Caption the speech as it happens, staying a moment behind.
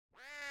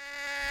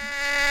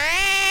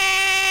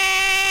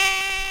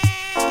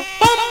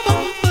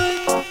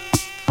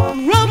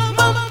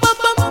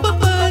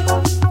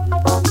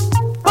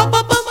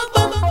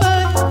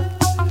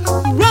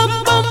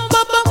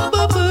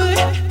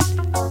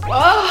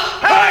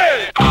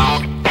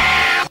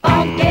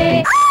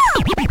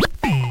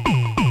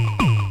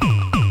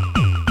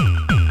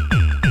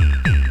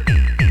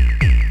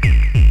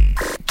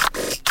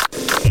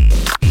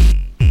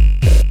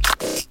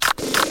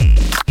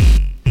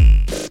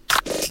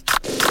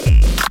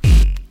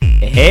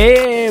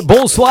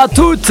bonsoir à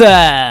toutes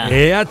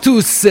et à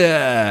tous.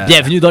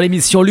 Bienvenue dans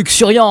l'émission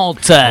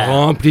luxuriante,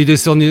 remplie de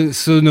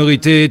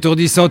sonorités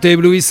étourdissantes et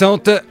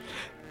éblouissantes,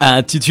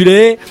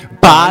 intitulée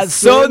Pas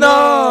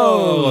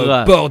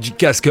sonore. Port du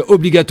casque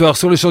obligatoire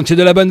sur le chantier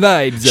de la bonne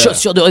vibes.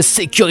 Chaussures de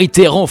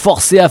sécurité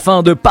renforcées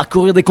afin de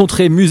parcourir des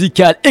contrées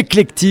musicales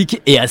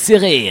éclectiques et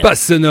acérées. Pas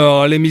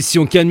sonore,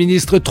 l'émission qui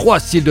administre 3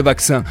 styles de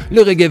vaccin: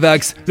 le reggae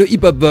vax, le hip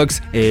hop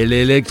box et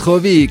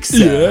l'électrovix.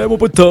 Yeah mon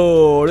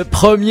poteau, le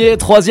premier et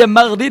troisième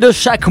mardi de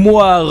chaque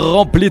mois,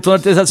 remplis ton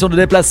attestation de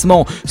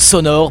déplacement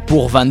sonore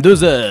pour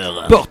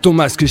 22h. Porte ton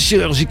masque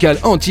chirurgical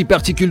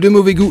anti-particules de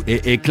mauvais goût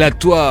et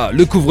éclate-toi,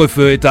 le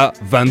couvre-feu est à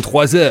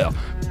 23h.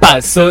 Pas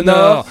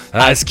sonore,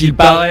 à ce qu'il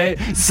paraît,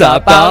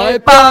 ça paraît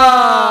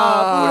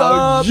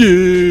pas.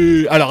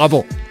 Yeah. Alors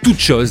avant toute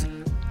chose,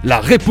 la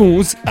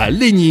réponse à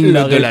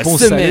l'énigme de la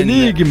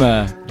semaine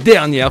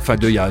dernière, enfin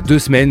il y a 2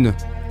 semaines.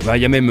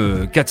 Il y a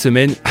même 4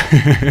 semaines.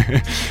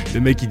 Le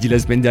mec qui dit la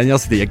semaine dernière,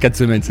 c'était il y a 4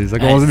 semaines, ça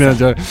commence bien.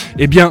 Tu vois.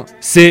 Eh bien,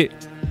 c'est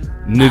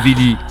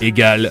Neuvili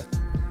égale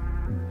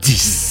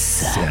 10.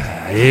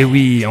 Et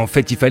oui, en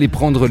fait, il fallait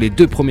prendre les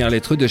 2 premières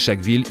lettres de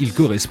chaque ville. Ils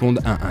correspondent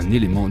à un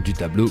élément du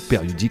tableau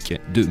périodique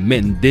de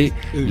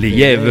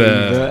Mendeleïev.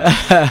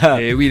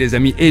 Et oui, les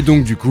amis. Et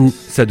donc, du coup,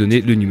 ça donnait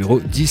le numéro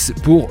 10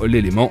 pour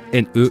l'élément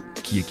Ne,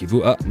 qui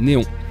équivaut à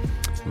néon.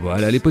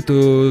 Voilà les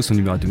potos, son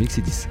numéro atomique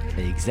c'est 10.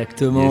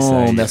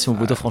 Exactement, merci mon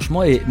poteau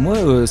franchement. Et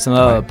moi ça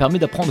m'a permis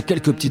d'apprendre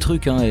quelques petits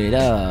trucs Et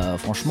là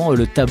franchement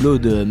le tableau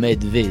de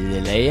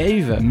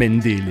Mendeleïev,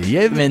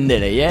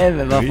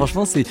 oui.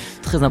 Franchement c'est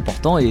très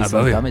important et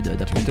ça me permet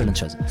d'apprendre plein de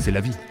choses. C'est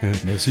la vie.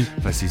 Merci.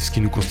 Enfin, c'est ce qui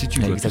nous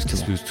constitue.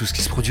 Tout ce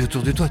qui se produit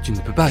autour de toi, tu ne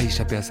peux pas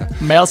échapper à ça.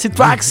 Merci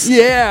Trax.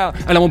 Yeah.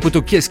 Alors mon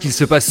poteau, qu'est-ce qu'il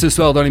se passe ce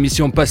soir dans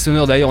l'émission Pas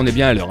sonore? D'ailleurs on est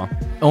bien à l'heure.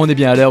 On est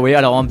bien à l'heure, oui.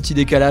 Alors un petit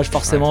décalage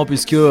forcément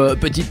puisque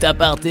petit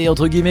aparté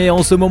entre guillemets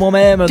en ce moment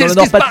même dans le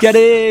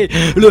Nord-Pas-de-Calais,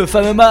 le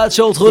fameux match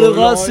entre le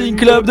Racing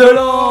Club de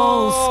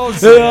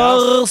Lens et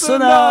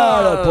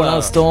Arsenal. Pour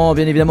l'instant,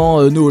 bien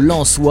évidemment, nos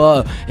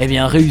Lensois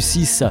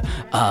réussissent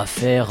à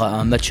faire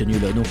un match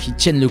nul. Donc ils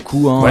tiennent le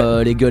coup,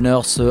 les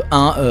Gunners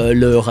 1,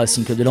 le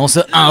Racing Club de Lens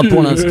 1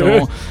 pour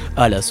l'instant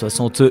à la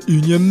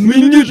 61e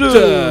minute.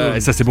 Et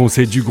ça c'est bon,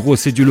 c'est du gros,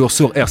 c'est du lourd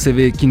sur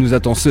RCV qui nous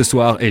attend ce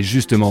soir. Et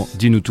justement,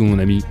 dis-nous tout mon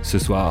ami, ce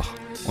soir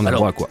on a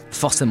droit à quoi?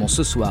 Forcément,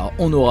 ce soir,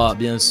 on aura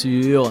bien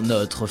sûr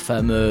notre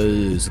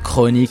fameuse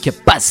chronique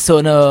Pas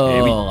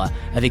sonore.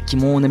 Avec qui,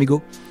 mon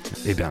amigo?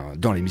 Eh bien,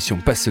 dans l'émission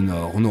Pas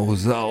sonore, on aura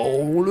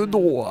le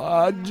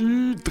droit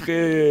du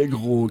très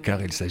gros,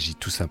 car il s'agit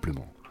tout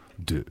simplement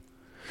de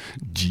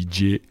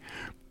DJ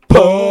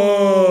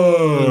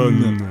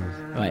Pone.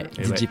 Ouais,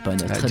 DJ Pone,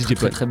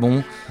 très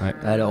bon. Ouais.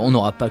 Alors, on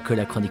n'aura pas que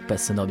la chronique Pas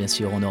sonore, bien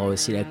sûr, on aura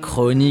aussi la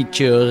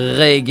chronique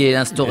reggae,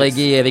 l'insto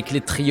reggae avec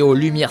les trios,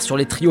 lumière sur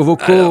les trios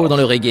vocaux dans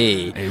le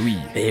reggae.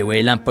 Et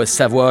oui, l'impose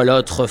sa voix,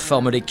 l'autre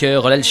forme les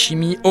cœurs,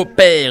 l'alchimie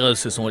opère.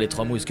 Ce sont les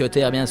 3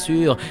 mousquetaires, bien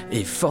sûr.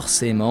 Et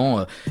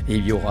forcément,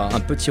 il y aura un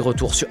petit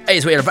retour sur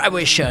Israel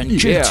Vibration,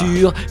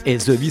 Culture et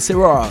The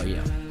Viceroys.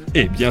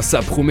 Eh bien,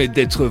 ça promet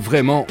d'être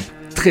vraiment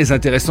très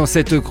intéressant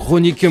cette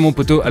chronique mon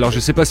poteau. Alors je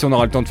sais pas si on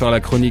aura le temps de faire la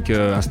chronique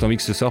Instant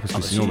Mix ce soir parce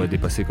que sinon on va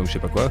dépasser comme je sais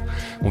pas quoi.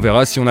 On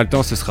verra si on a le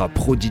temps, ce sera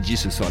Prodigy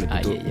ce soir les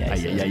poteaux.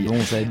 Aïe.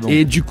 Bon.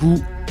 Et du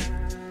coup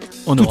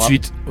tout de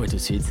suite. Oui, tout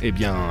de suite. Eh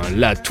bien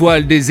la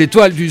toile des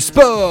étoiles du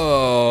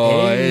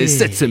sport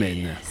cette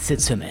semaine.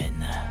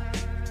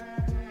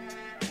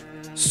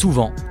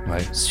 Souvent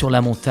sur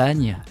la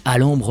montagne, à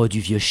l'ombre du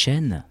vieux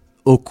chêne,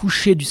 au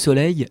coucher du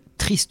soleil,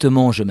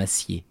 tristement je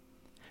m'assieds.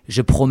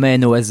 Je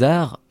promène au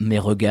hasard mes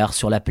regards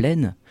sur la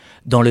plaine.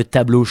 Dans le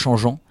tableau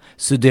changeant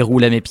se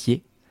déroule à mes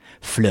pieds.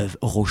 Fleuve,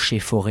 rocher,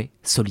 forêt,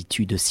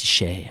 solitude si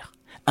chère.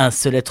 Un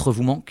seul être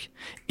vous manque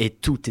et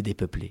tout est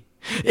dépeuplé.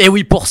 Et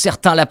oui, pour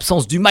certains,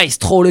 l'absence du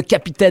maestro, le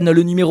capitaine,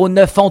 le numéro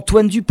 9,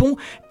 Antoine Dupont,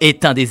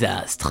 est un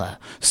désastre.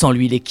 Sans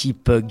lui,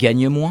 l'équipe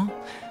gagne moins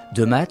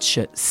de matchs,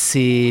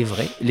 c'est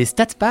vrai, les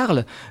stats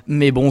parlent,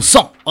 mais bon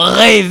sang,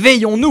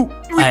 réveillons-nous.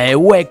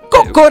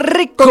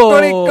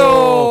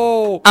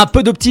 Cocorico. Un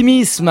peu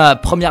d'optimisme,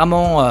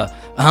 premièrement,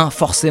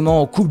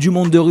 forcément, Coupe du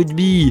Monde de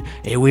rugby,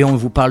 et oui, on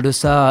vous parle de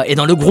ça, et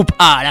dans le groupe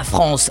A, la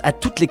France a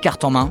toutes les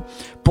cartes en main.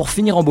 Pour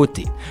finir en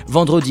beauté,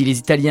 vendredi, les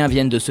Italiens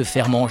viennent de se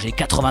faire manger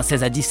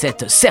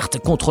 96-17, certes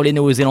contre les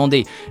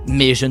Néo-Zélandais,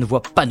 mais je ne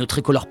vois pas nos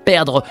tricolores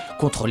perdre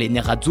contre les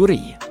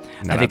Nerazzurri.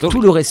 Avec tout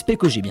le respect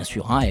que j'ai bien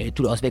sûr, et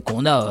tout le respect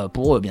qu'on a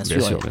pour eux bien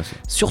sûr.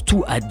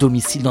 Surtout à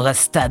domicile dans un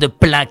stade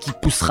plein qui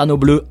poussera nos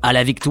bleus à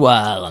la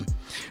victoire.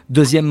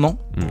 Deuxièmement,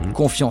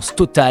 confiance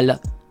totale,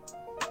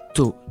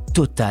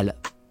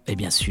 et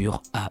bien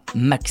sûr à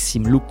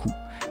Maxime Loukou,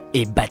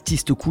 et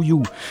Baptiste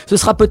Couillou. Ce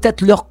sera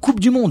peut-être leur Coupe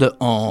du Monde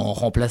en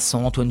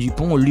remplaçant Antoine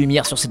Dupont.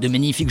 Lumière sur ces deux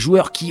magnifiques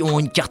joueurs qui ont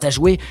une carte à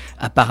jouer.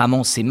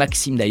 Apparemment, c'est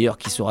Maxime d'ailleurs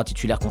qui sera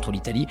titulaire contre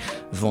l'Italie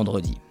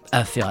vendredi.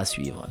 Affaire à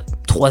suivre.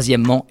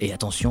 Troisièmement,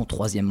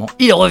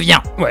 il revient.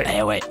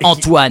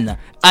 Antoine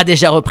a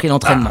déjà repris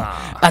l'entraînement.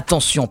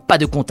 Attention, pas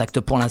de contact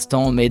pour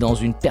l'instant, mais dans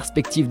une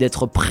perspective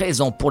d'être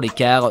présent pour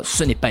l'écart,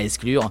 ce n'est pas à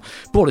exclure,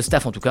 pour le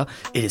staff en tout cas,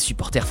 et les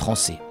supporters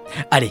français.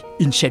 Allez,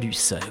 une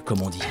chalus,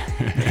 comme on dit.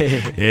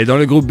 Et dans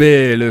le groupe B,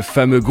 le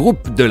fameux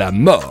groupe de la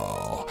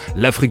mort.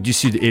 L'Afrique du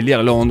Sud et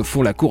l'Irlande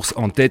font la course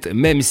en tête,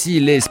 même si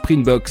les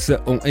Springboks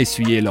ont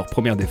essuyé leur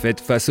première défaite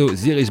face aux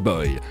Irish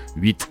Boys.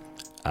 8-13.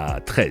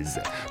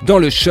 Dans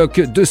le choc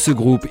de ce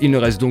groupe, il ne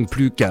reste donc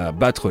plus qu'à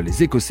battre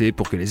les Écossais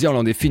pour que les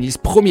Irlandais finissent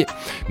premiers.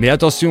 Mais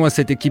attention à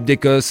cette équipe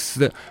d'Écosse,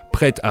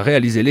 prête à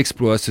réaliser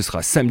l'exploit, ce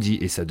sera samedi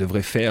et ça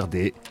devrait faire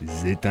des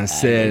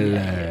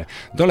étincelles.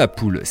 Dans la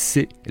poule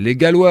C, les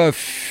Gallois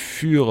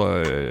furent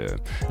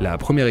la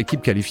première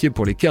équipe qualifiée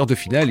pour les quarts de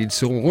finale. Ils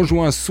seront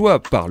rejoints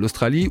soit par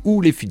l'Australie ou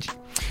les Fidji.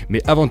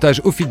 Mais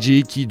avantage aux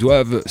Fidji qui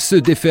doivent se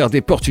défaire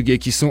des Portugais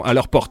qui sont à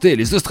leur portée.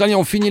 Les Australiens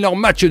ont fini leur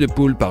match de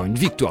poule par une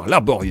victoire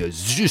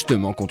laborieuse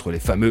justement contre les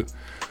fameux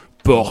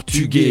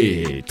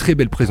Portugais. Très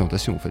belle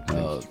présentation en fait.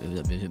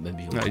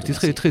 Elle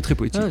était très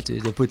poétique. T'es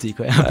poétique,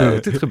 ouais.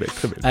 T'es très belle.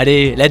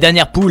 Allez, la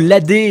dernière poule,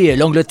 l'AD.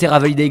 L'Angleterre a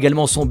validé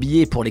également son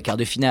billet pour les quarts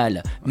de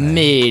finale.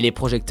 Mais les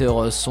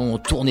projecteurs sont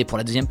tournés pour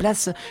la deuxième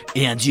place.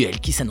 Et un duel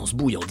qui s'annonce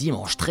bouillant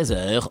dimanche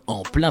 13h,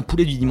 en plein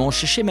poulet du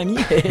dimanche chez mamie.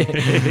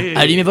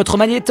 Allumez votre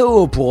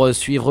magnéto pour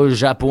suivre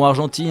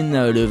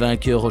Japon-Argentine. Le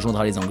vainqueur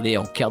rejoindra les Anglais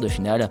en quart de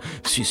finale.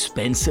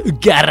 Suspense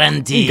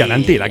garanti.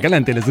 La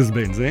galante, le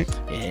suspense, hein.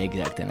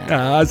 Exactement.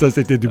 Ah, ça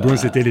c'était du bon,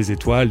 c'était les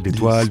étoiles,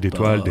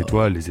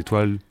 les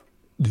étoiles.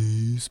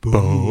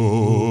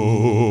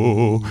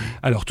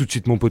 Alors tout de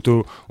suite mon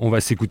poteau, on va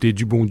s'écouter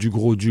du bon, du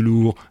gros, du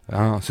lourd.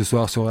 Ce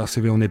soir sur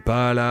RCV on n'est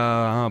pas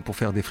là pour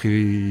faire des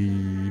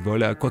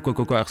voilà quoi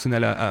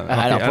Arsenal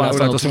alors pour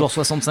l'instant toujours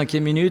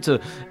 65e minute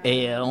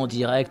et en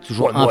direct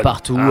toujours un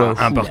partout.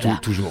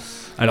 Toujours.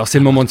 Alors c'est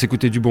le moment de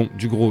s'écouter du bon,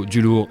 du gros,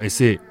 du lourd et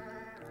c'est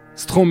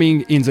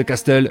Storming in the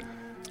Castle.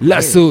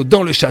 L'assaut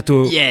dans le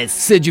château, yes.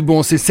 C'est du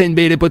bon, c'est Saint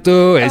Bay les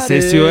potos, et c'est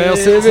sur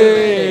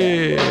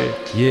RCV.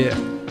 Yeah.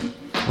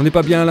 On n'est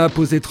pas bien là,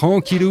 posé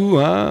tranquillou,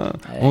 hein.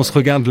 On se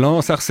regarde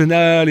Lens,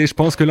 Arsenal, et je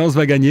pense que Lens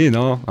va gagner,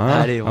 non hein.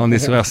 Allez, on est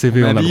sur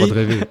RCV, on a le droit de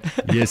rêver.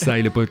 Yes,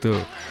 I les potos.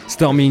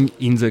 Storming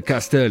in the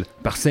Castle,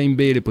 par Saint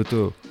Bay les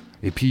potos.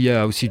 Et puis il y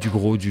a aussi du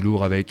gros, du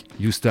lourd avec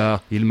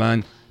U-Star,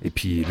 Hillman, et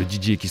puis le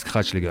DJ qui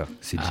scratch les gars,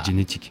 c'est DJ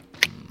Netic.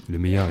 Le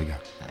meilleur les gars.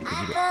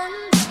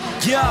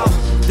 Yo,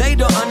 they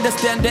don't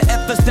understand the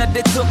efforts that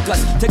they took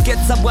us to get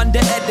someone to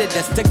edit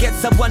us, to get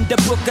someone to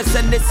book us,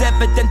 and it's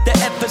evident the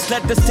efforts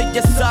led us to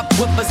your sub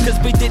with us, cause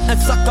we didn't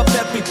suck up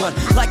everyone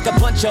like a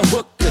bunch of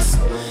hookers.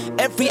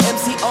 Every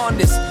MC on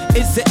this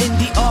is an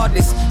indie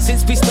artist.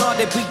 Since we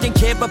started, we didn't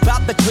care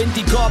about the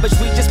trendy garbage.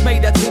 We just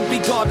made a thing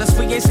regardless.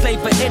 We ain't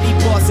slave for any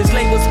bosses.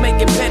 Labels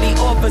making petty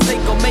offers, they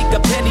gon' make a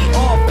penny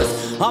off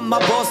us. I'm my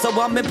boss, so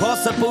I'm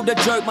impossible to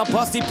jerk. My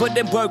posse put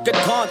in work and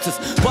concerts.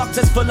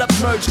 Boxes full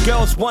of merch,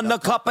 girls want a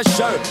copper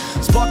shirt.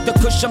 Spark the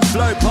cushion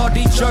flirt,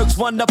 party jerks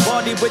want a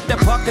party with their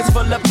pockets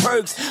full of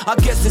perks. I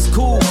guess it's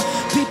cool.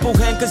 People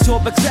hang cause you're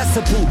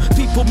accessible.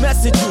 People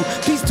message you.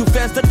 These two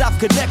fans that I've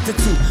connected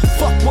to.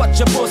 Fuck what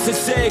your bosses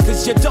say,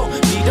 cause you don't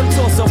need them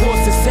toss a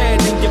horse's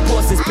head. And your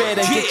boss is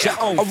better, get your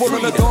own I run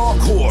on a dark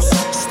horse.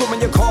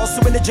 Storming your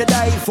castle in the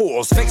Jedi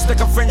Force. Fixed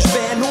like a French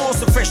fan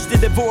horse. A fresh to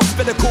divorce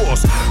for the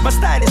course. My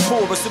style is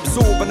porous,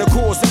 absorbing the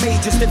course. The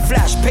majors that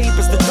flash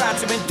papers that try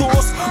to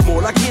endorse.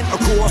 More like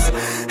intercourse.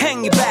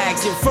 Hang your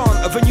bags in front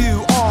of a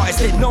new artist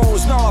that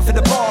knows nothing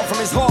apart from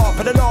his heart.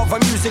 But they love our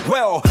music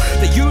well.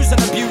 They use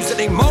and abuse it.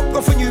 They mock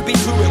off when you be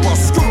true it. Well,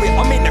 screw it,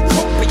 I'm in the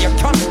cup of your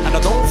cunt and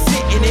I don't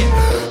fit in it.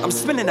 I'm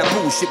spinning that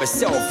bullshit with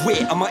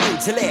self-wit on my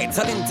intellect.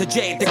 I'll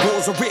interject, the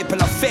cause a ripple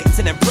effect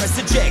and then press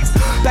eject.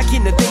 Back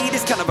in the day,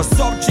 this kind of a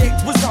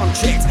subject was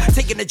unchecked.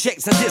 Taking the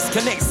checks and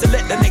disconnects to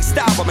let the next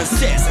album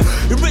assess.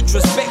 In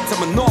retrospect,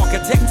 I'm an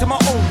architect to my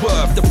own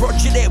worth. The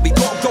project that we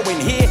got going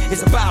here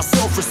is about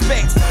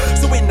self-respect.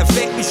 So in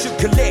effect, we should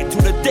collect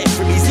all the debt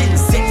from these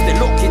insects. Then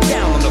lock it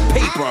down on the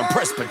paper and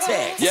press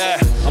protect.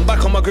 Yeah, I'm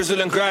back on my grizzle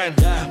and grind.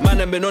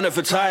 Man, I've been on it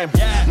for time.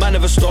 Man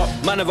never stop,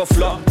 man never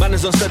flop. Man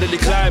is unsteadily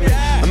climbing.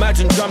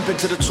 Imagine jumping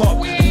to the top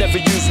and never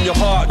using your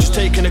heart. Just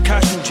taking a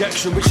cash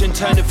injection, which in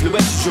turn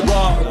influences your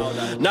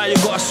art. Now you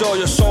gotta sell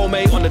your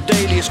soulmate on the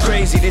daily. It's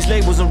crazy. These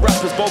labels and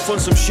rappers both on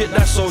some shit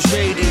that's so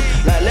shady.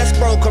 Like, let's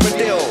broker a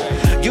deal.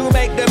 You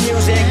make the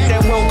music,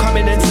 then we'll come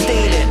in and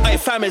steal it. Hey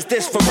fam, is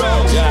this for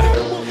real?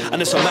 Yeah.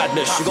 And it's a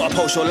madness. You gotta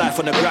post your life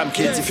on the gram,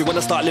 kids. If you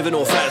wanna start living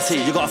all fancy,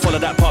 you gotta follow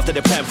that path that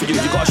they plan for you.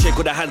 You gotta shake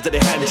with the hands that they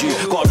hand you.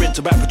 Gotta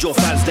interact with your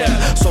fans them.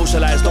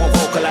 Socialize, don't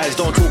vocalize,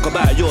 don't talk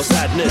about your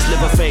sadness.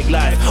 Live a fake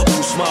life,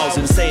 all smiles,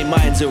 insane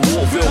minds in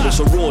Warville. It's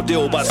a raw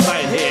deal, but it's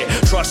fine here.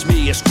 Trust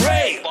me, it's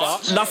great.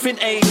 Nothing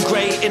ain't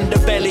great in the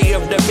belly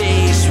of the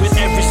beast. With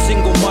every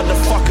single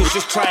motherfucker's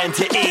just trying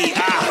to eat.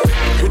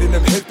 Hitting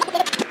them hip,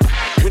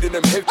 hitting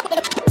them hip.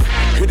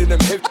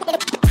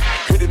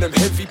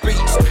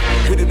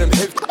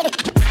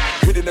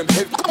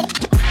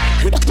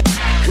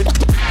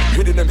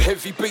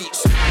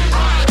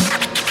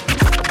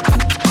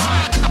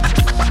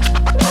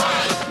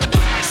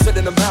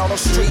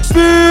 streets.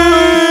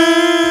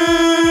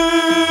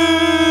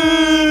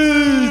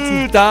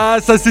 Ah,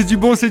 ça c'est du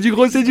bon, c'est du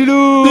gros, c'est du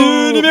lourd.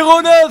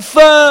 Numéro 9.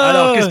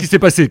 Alors, qu'est-ce qui s'est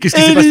passé?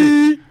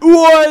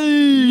 Ouais.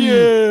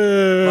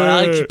 Voilà,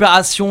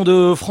 récupération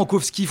de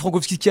Frankowski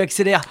qui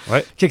accélère,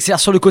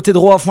 sur le côté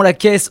droit, à fond la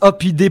caisse,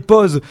 hop, il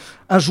dépose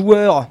un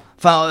joueur.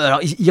 Enfin, alors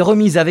il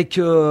remise avec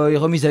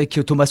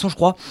Thomasson, je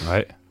crois.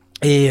 Ouais.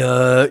 Et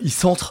il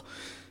centre.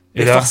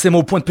 Et là, forcément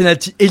au point de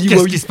pénalty, Eli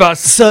qu'est-ce qui se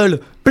passe? Seul,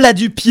 plat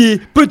du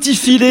pied, petit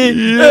filet.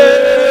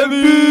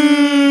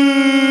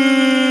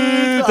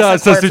 Ça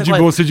c'est du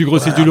bon, c'est du gros,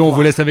 c'est du long. On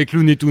vous laisse avec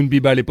Looney Tunes,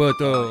 Biba les potes.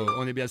 Oh,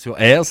 on est bien sur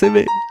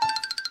RCV.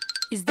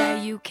 Is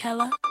that you,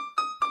 Kella?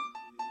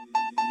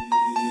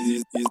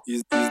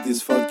 Is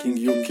this fucking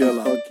you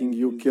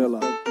killer?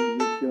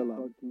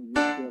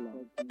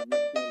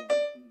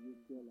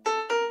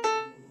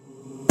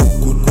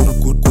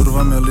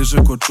 Kurva me liže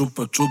ko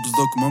čupa čups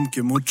dok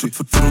momke muči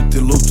Fruity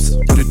Loops,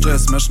 priča je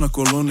smešna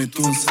ko Looney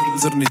Tunes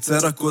Zrni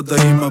cera ko da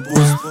ima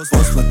boost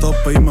Posle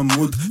topa ima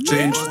mood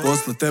change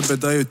Posle tebe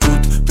daju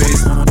tut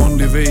pace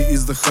Only way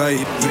is the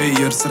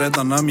highway Jer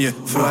sreda nam je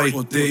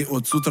Friday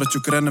Od sutra ću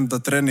krenem da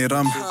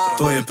treniram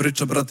To je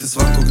priča brate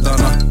svakog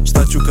dana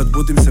Šta ću kad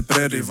budim se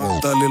preriva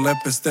Da li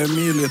lepe ste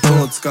mi ili je to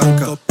od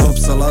skanka Top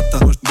salata,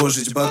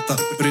 Božić bata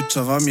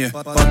Priča vam je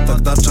patak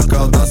dača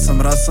Kao da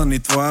sam rasan i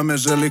tvoja me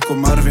želi ko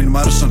Marvin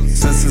Maršan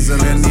Sve se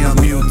zeleni,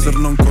 a mi u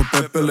crnom ko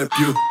pepele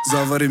pju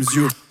Zavarim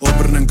zju,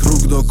 obrnem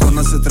krug dok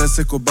ona se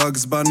trese ko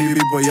Bugs Bunny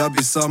Bibo ja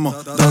bi samo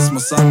da smo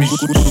sami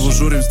Kurvu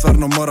žurim,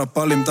 stvarno mora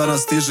palim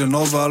Danas stiže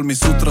nova, al mi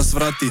sutra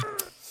svrati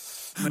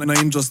Na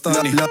Inđo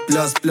stani,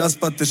 pljas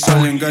pa te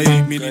šaljem ga i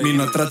mi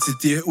na traci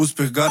ti je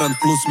uspeh garant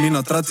Plus mi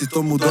na traci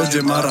to mu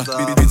dođe mara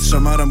Bit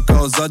šamaram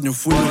kao zadnju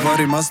fulju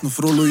Vari masnu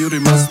frulu, juri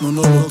masnu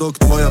nulu Dok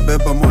tvoja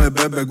beba moje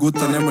bebe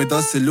guta Nemoj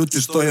da se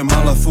ljutiš, to je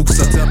mala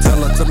fuksa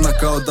Cijela crna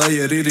kao da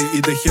je Riri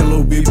Ide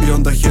Hello Bibi,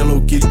 onda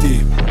Hello Kitty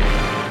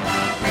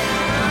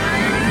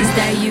Is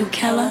that you,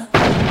 Kella?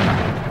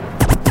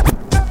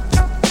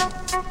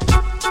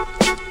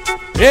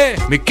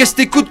 Mais qu'est-ce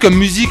que t'écoutes comme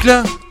musique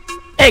là?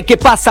 Que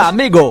pasa,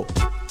 amigo?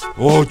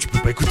 Oh, tu peux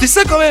pas écouter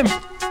ça quand même.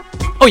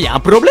 Oh, y'a un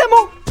problème?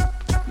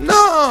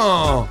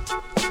 Non,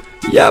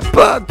 y a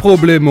pas de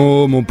problème,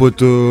 mon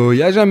poteau.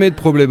 Y a jamais de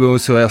problème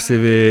sur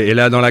RCV. Et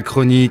là, dans la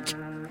chronique,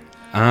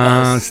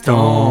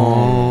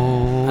 instant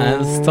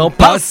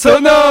pas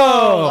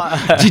sonore.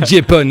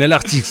 DJ Pone,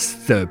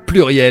 l'artiste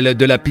pluriel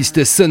de la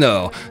piste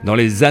sonore. Dans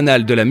les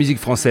annales de la musique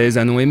française,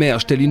 un nom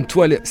émerge tel une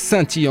toile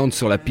scintillante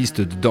sur la piste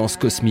de danse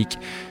cosmique.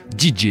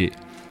 DJ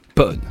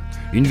Pone.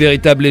 Une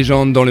véritable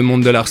légende dans le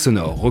monde de l'art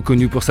sonore,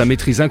 reconnu pour sa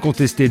maîtrise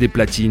incontestée des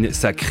platines,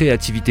 sa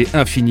créativité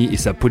infinie et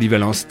sa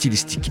polyvalence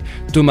stylistique.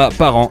 Thomas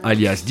Parent,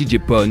 alias DJ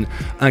Pone,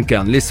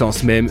 incarne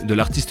l'essence même de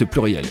l'artiste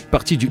pluriel.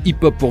 Parti du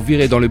hip-hop pour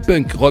virer dans le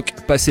punk rock,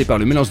 passé par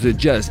le mélange de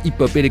jazz,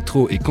 hip-hop,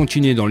 électro et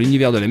continuer dans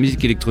l'univers de la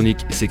musique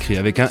électronique, s'écrit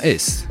avec un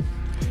S.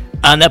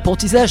 Un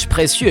apprentissage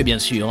précieux, bien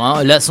sûr.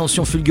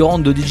 L'ascension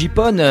fulgurante de DJ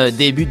Pone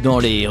débute dans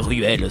les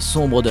ruelles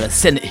sombres de la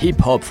scène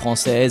hip-hop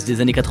française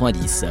des années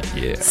 90.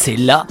 Yeah. C'est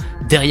là,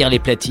 derrière les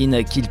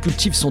platines, qu'il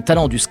cultive son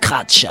talent du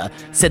scratch,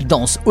 cette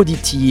danse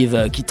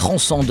auditive qui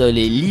transcende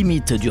les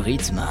limites du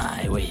rythme.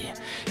 Et oui,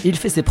 il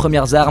fait ses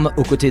premières armes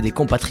aux côtés des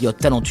compatriotes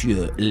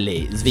talentueux,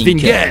 les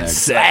Zwingers.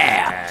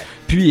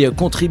 Puis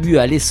contribue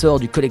à l'essor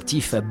du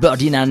collectif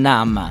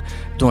Birdie-Nanam,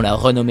 dont la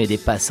renommée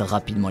dépasse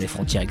rapidement les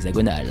frontières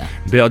hexagonales.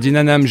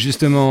 Birdie-Nanam,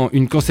 justement,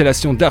 une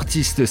constellation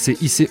d'artistes s'est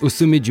hissée au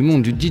sommet du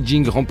monde du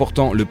DJing,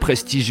 remportant le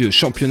prestigieux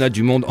championnat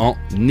du monde en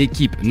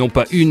équipe. Non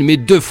pas une, mais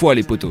 2 fois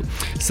les poteaux.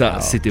 Ça,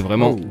 c'était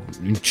vraiment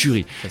une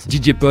tuerie.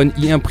 DJ Pone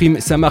y imprime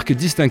sa marque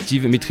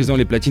distinctive, maîtrisant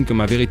les platines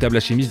comme un véritable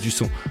alchimiste du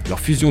son. Leur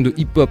fusion de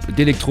hip-hop,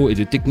 d'électro et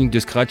de techniques de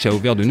scratch a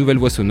ouvert de nouvelles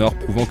voies sonores,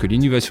 prouvant que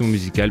l'innovation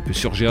musicale peut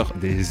surgir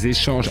des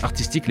échanges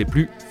artistiques les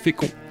plus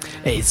féconds.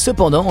 Et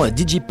cependant,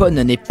 DJ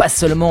Pone n'est pas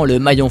seulement le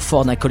maillon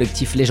fort d'un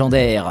collectif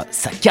légendaire.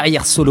 Sa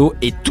carrière solo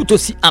est tout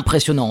aussi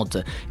impressionnante.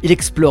 Il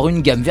explore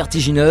une gamme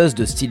vertigineuse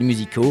de styles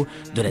musicaux,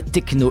 de la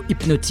techno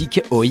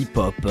hypnotique au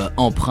hip-hop,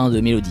 empreint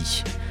de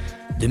mélodie.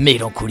 De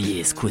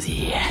mélancolie,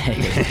 scusi.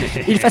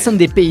 Il façonne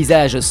des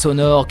paysages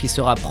sonores qui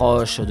se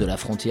rapprochent de la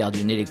frontière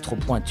d'une électro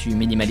pointue,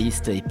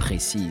 minimaliste et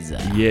précise.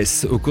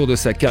 Yes, au cours de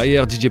sa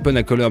carrière, DJ Pone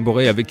a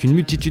collaboré avec une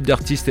multitude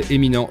d'artistes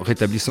éminents,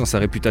 rétablissant sa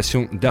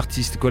réputation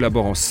d'artiste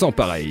collaborant sans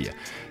pareil.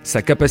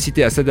 Sa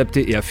capacité à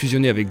s'adapter et à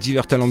fusionner avec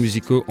divers talents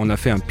musicaux en a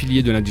fait un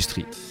pilier de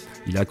l'industrie.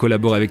 Il a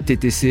collaboré avec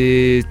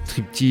TTC,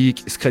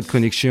 Triptych, Scred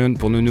Connection,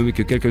 pour ne nommer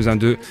que quelques-uns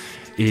d'eux,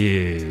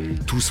 et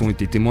tous ont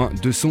été témoins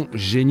de son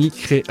génie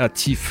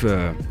créatif.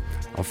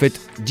 En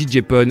fait,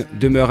 DJ Pone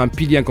demeure un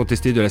pilier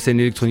incontesté de la scène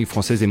électronique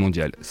française et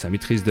mondiale. Sa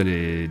maîtrise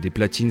des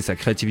platines, sa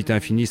créativité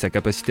infinie, sa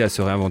capacité à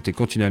se réinventer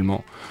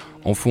continuellement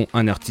en font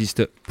un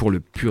artiste pour les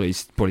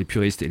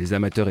puristes et les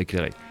amateurs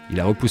éclairés. Il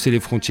a repoussé les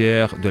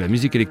frontières de la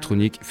musique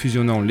électronique,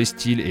 fusionnant les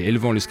styles et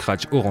élevant le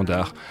scratch au rang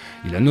d'art.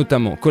 Il a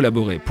notamment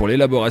collaboré pour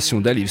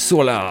l'élaboration d'un livre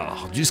sur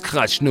l'art du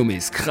scratch nommé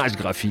Scratch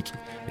Graphique.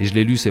 Et je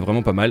l'ai lu, c'est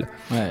vraiment pas mal.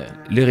 Ouais.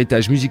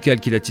 L'héritage musical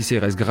qu'il a tissé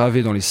reste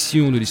gravé dans les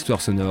sillons de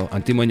l'histoire sonore,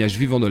 un témoignage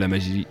vivant de la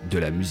magie de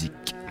la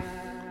musique.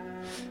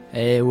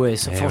 Et ouais,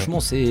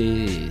 franchement,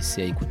 c'est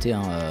à écouter,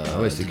 hein,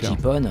 DJ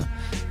Pone.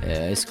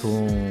 Est-ce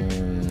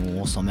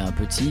qu'on s'en met un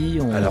petit?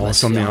 Alors, on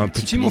s'en met un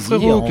petit, mon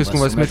frérot. Qu'est-ce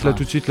qu'on va se mettre là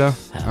tout de suite là,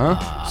 hein?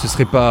 Ce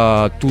serait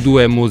pas Tudo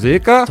é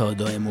Música?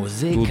 Tudo é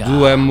Música.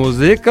 Tudo é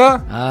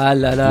Música. Ah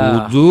là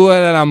là. Tudo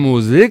é la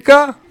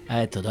Música.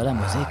 Tudo é la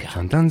Música. Tu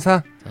entends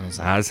ça?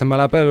 Ah, ça me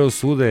rappelle au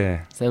sud.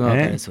 Ça me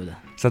rappelle au sud.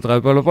 Ça te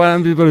rappelle pas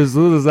un petit peu le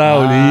sud, ça,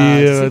 au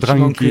lit,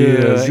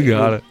 tranquille,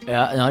 cigare.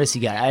 Non, les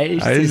cigares. Allez,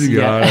 les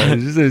cigares,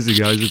 juste les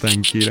cigares, juste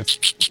tranquille.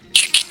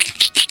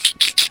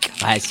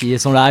 Ouais, si, elles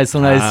sont là, les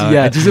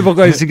cigares. Tu sais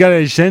pourquoi les cigares,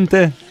 elles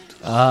chantent?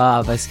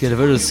 Ah, parce qu'elles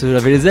veulent se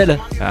laver les ailes.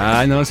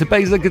 Ah non, c'est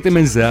pas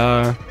exactement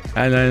ça.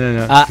 Ah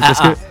non. Parce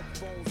que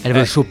elles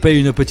veulent choper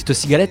une petite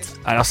cigarette.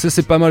 Alors ça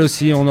c'est pas mal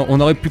aussi, on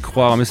aurait pu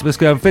croire, mais c'est parce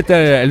qu'en fait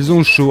elles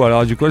ont chaud,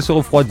 alors du coup elles se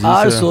refroidissent.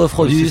 Ah, elles se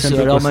refroidissent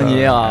à leur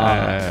manière.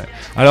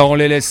 Alors on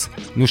les laisse,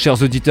 nos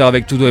chers auditeurs,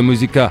 avec Tudo é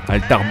Música,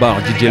 Altar Bar,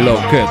 DJ Low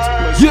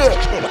Cut. Yeah!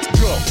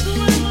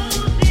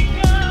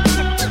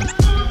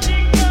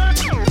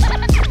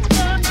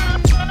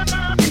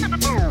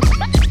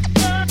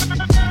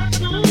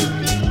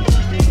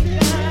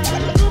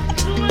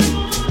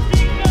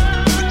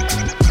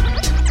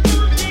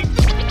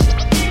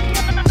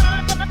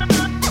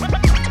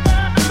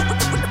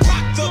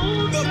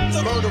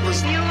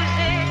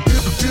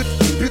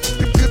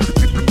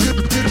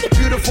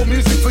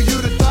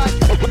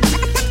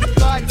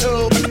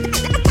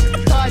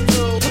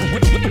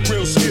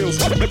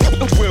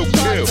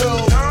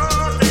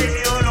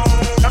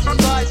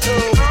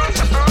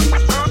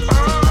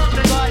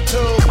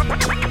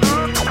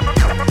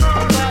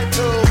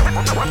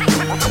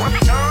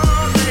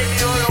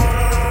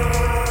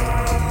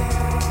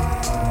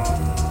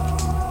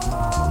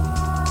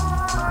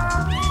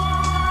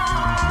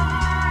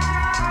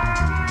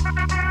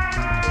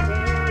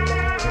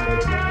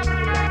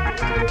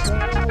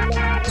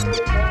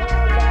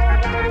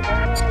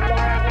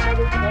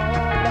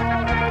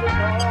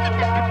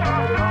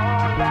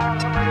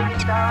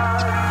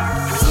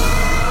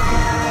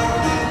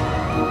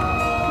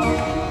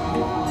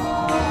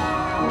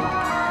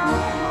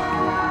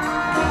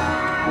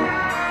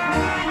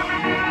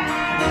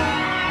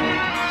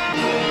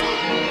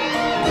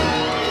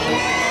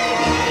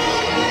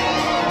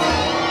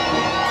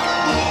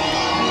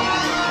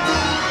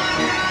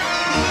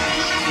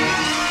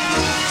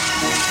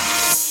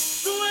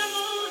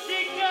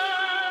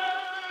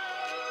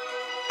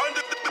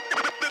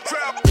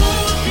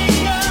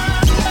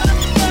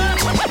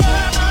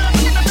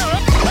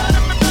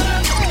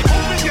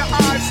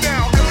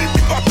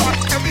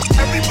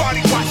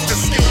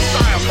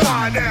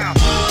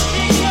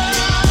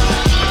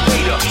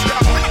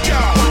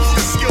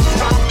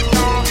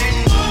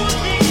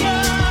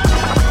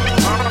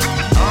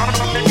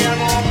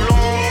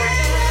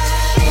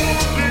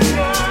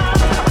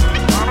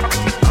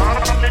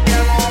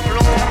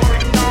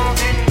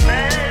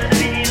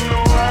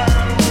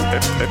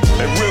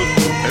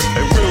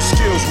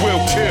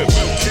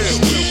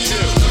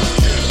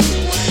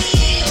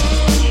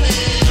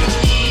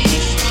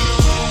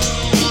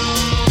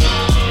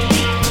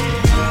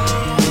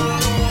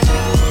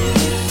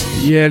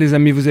 Yeah les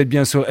amis, vous êtes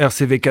bien sur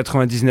RCV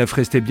 99,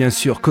 restez bien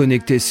sûr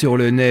connectés sur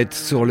le net,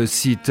 sur le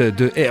site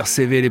de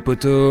RCV les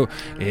potos,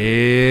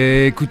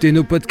 et écoutez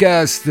nos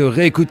podcasts,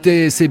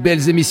 réécoutez ces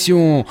belles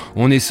émissions.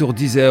 On est sur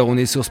Deezer, on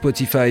est sur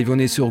Spotify, on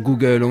est sur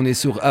Google, on est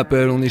sur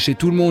Apple, on est chez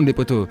tout le monde les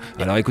potos,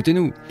 alors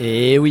écoutez-nous.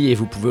 Et oui, et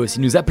vous pouvez aussi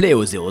nous appeler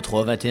au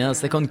 03 21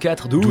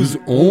 54 12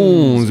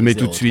 11, mais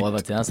tout de suite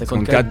 21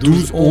 54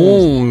 12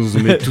 11,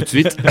 mais tout de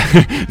suite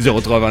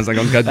 03 20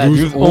 54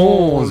 12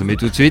 11, mais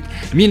tout de suite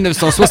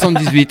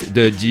 1978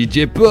 de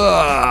DJ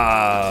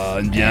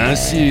Pone, bien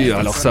sûr.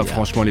 Alors ça,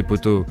 franchement les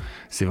potos,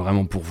 c'est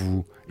vraiment pour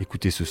vous.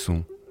 Écoutez ce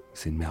son,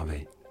 c'est une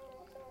merveille.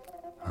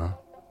 Hein?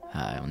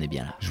 Ah, on est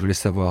bien là. Je voulais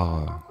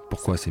savoir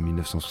pourquoi c'est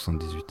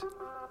 1978.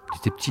 Il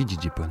était petit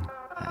DJ Pone.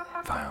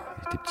 Enfin,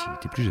 il était petit, il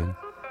était plus jeune.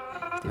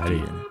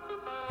 Allez,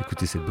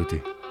 écoutez cette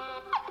beauté.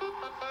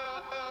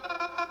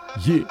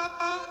 Yeah.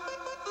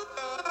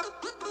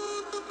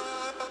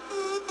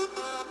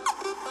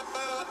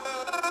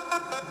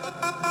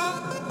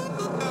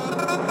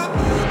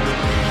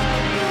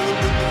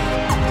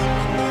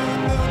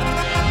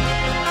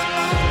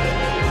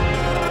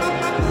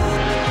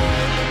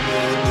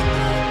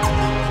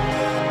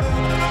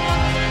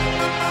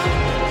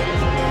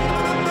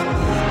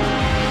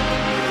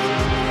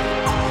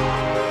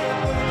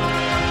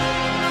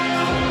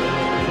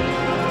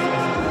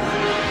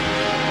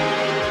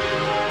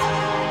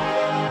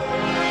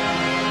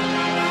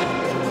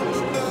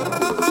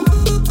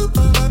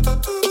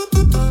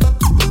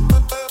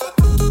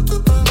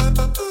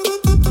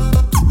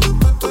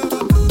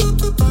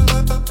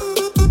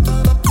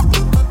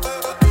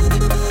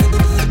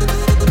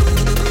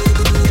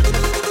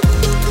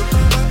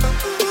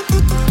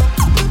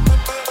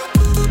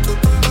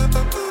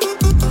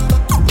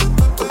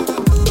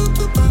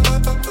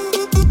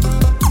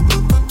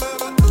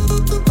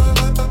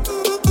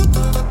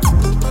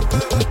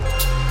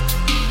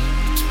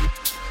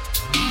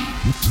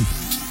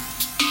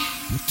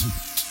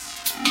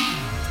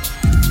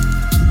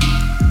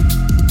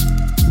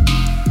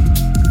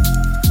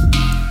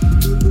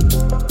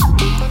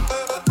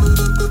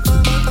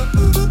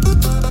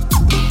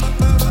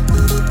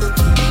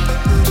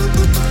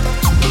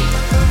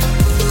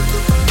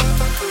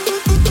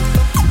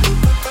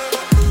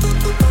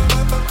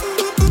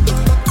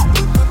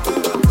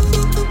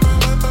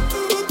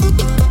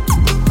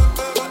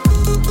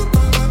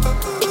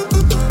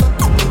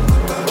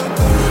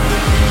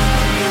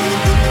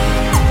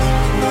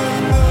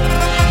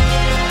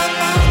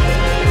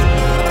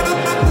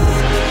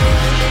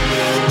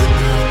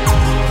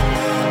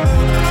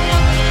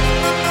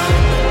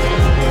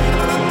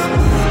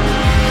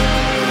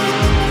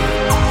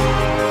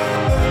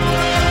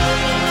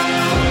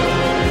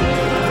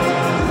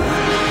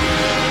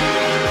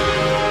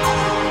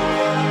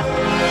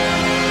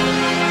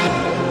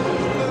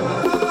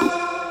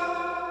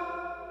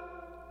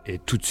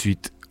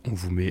 suite, on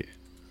vous met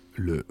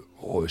le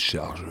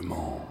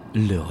rechargement.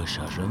 Le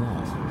rechargement.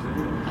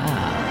 Ah.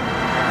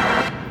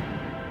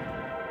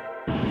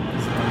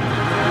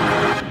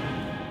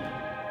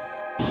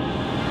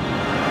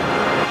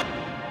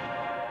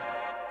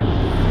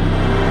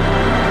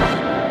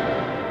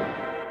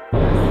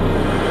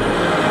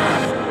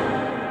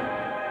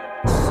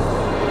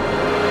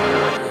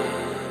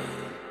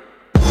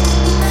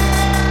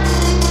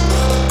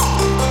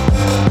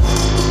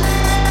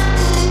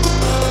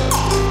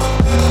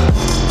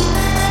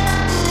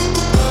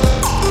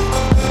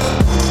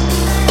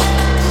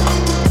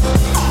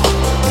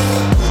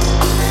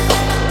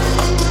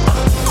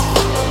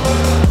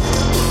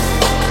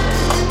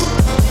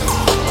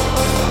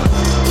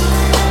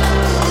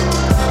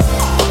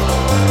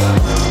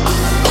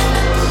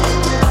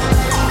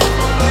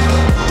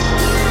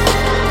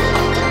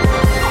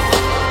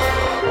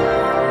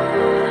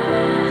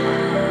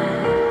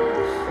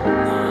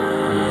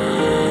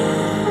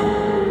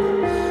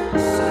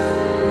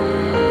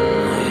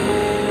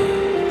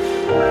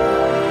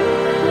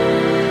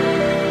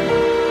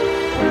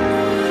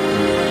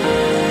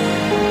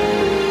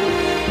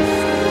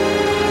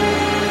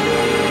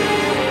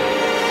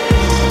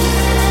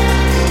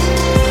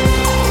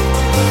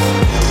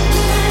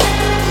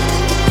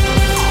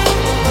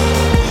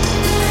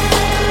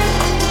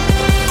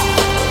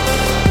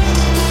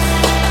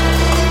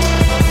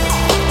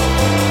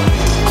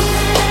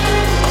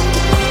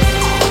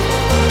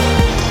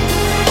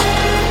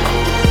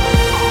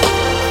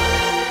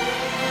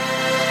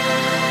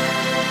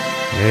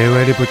 Eh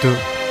ouais les potos,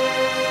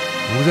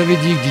 on vous avait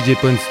dit que DJ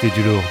Pone c'était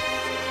du lourd.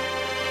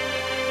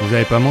 Vous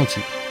avez pas menti.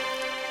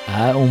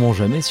 Ah, on ment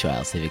jamais sur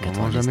RCV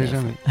 99. On ment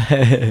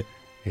jamais.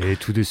 Et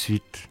tout de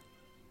suite,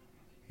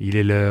 il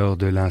est l'heure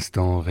de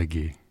l'instant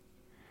reggae.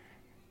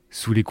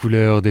 Sous les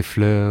couleurs des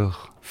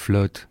fleurs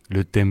flotte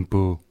le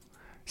tempo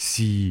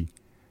si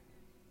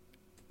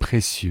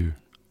précieux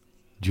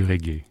du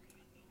reggae.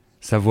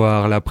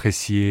 Savoir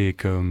l'apprécier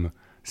comme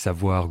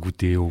savoir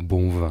goûter au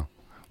bon vin,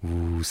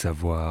 ou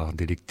savoir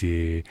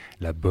délecter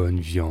la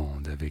bonne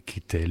viande avec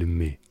tel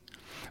mets.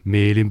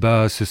 Mais les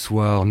bas ce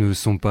soir ne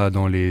sont pas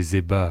dans les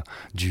ébats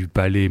du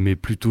palais, mais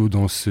plutôt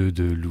dans ceux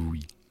de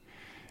Louis.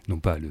 Non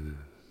pas le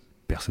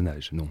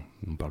personnage, non,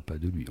 on ne parle pas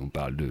de lui, on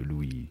parle de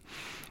Louis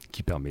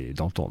qui permet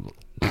d'entendre.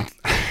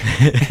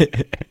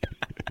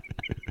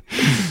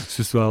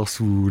 Ce soir,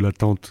 sous la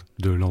tente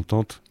de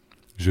l'entente,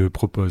 je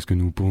propose que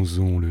nous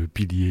posons le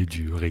pilier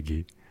du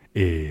reggae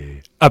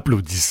et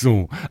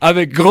applaudissons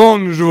avec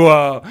grande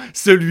joie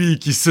celui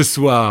qui ce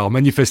soir,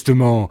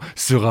 manifestement,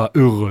 sera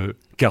heureux,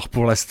 car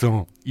pour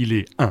l'instant, il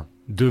est un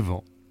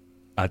devant.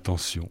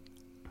 Attention.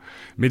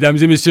 Mesdames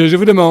et messieurs, je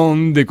vous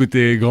demande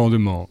d'écouter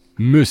grandement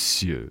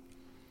Monsieur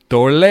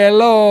Torrero.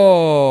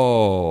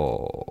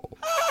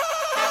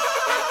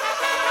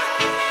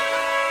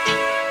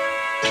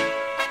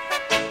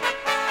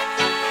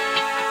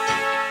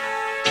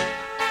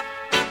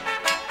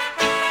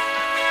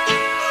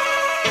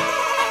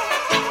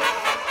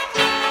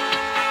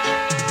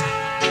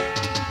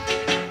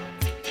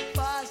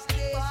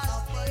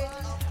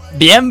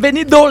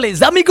 Bienvenidos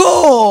les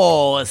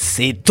amigos,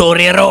 c'est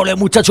Torrero le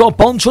muchacho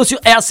poncho sur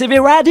RCV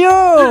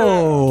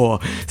Radio.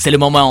 C'est le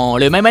moment,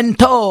 le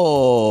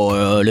memento,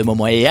 le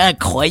moment est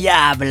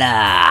incroyable.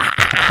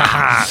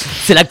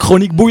 C'est la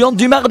chronique bouillante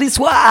du mardi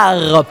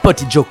soir.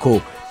 Petit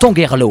Joko, ton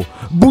guerlo,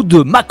 bout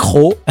de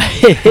macro,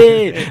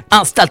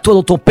 installe-toi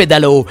dans ton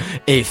pédalo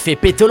et fais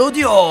péter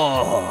l'audio.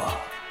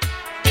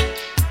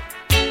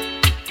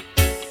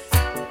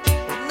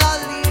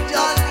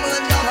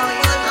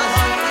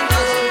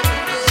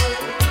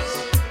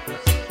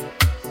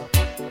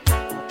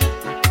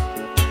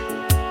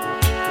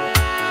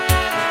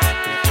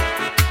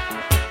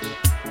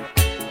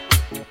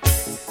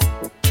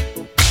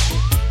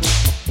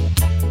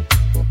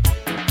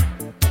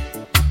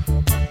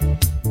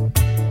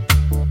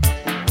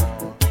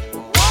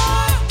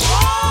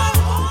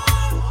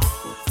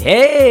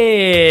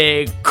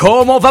 Hey,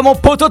 comment va mon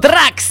pote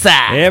Trax?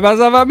 Eh ben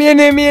ça va bien.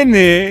 Et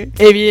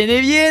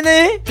viene.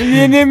 Ah,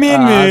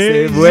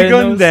 c'est je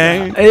bueno, suis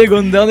content. Et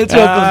content, on est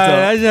toujours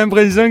content. J'ai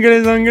l'impression que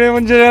les Anglais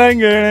vont tirer la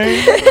gueule.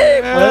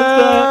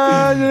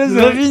 Je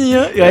le fini,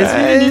 hein. Il reste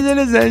une minute.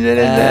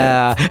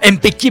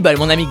 Impeccable,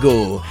 mon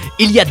amigo.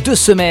 Il y a 2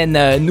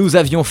 semaines, nous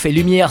avions fait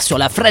lumière sur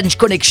la French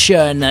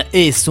Connection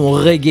et son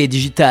reggae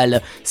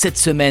digital. Cette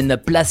semaine,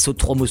 place aux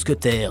 3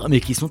 mousquetaires. Mais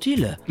qui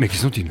sont-ils?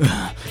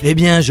 Eh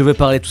bien, je veux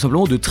parler tout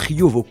simplement de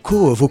trio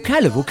vocaux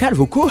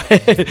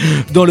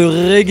dans le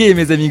reggae,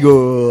 mes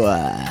amigos.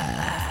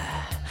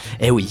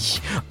 Eh oui,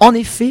 en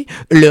effet,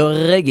 le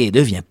reggae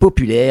devient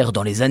populaire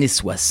dans les années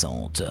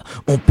 60.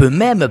 On peut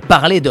même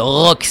parler de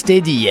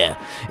rocksteady.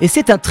 Et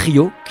c'est un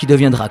trio qui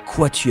deviendra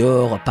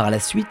quatuor par la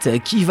suite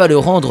qui va le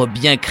rendre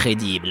bien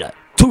crédible.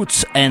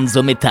 Toots and the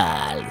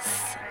Metals.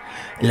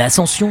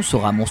 L'ascension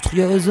sera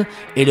monstrueuse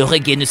et le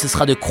reggae ne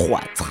cessera de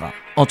croître.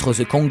 Entre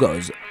The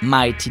Congos,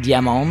 Mighty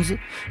Diamonds,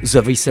 The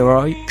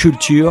Viceroys,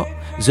 Culture,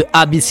 The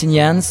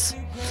Abyssinians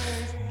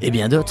et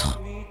bien d'autres.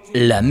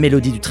 la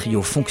mélodie du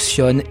trio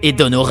fonctionne et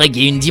donne au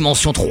reggae une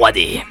dimension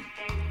 3D.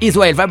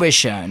 Israel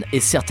Vibration est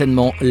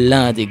certainement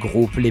l'un des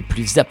groupes les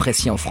plus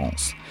appréciés en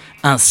France.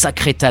 Un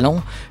sacré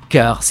talent,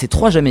 car ces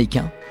 3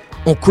 Jamaïcains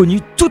ont connu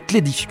toutes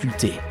les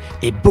difficultés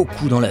et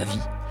beaucoup dans la vie.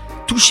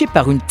 Touchés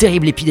par une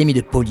terrible épidémie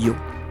de polio,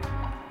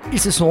 ils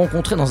se sont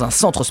rencontrés dans un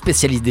centre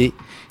spécialisé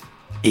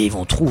et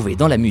vont trouver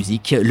dans la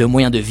musique le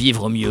moyen de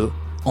vivre mieux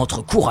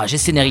entre courage et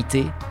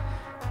sénérité.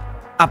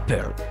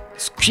 Apple,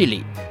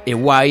 Skilly et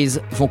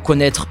Wise vont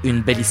connaître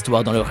une belle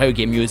histoire dans le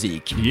reggae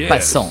music,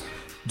 passant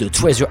de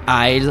Treasure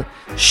Isle,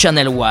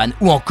 Channel One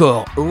ou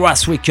encore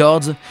Ras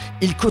Records.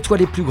 Ils côtoient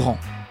les plus grands,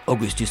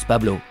 Augustus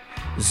Pablo,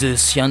 The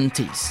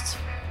Scientist,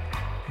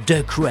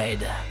 The Cred.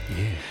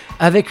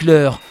 Avec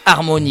leur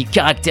harmonie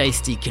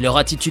caractéristique, leur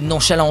attitude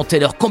nonchalante et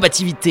leur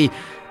combativité,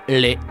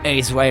 les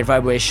Israel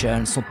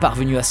Vibration sont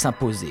parvenus à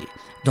s'imposer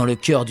dans le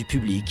cœur du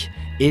public.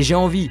 Et j'ai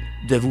envie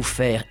de vous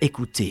faire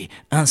écouter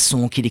un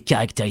son qui les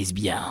caractérise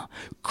bien,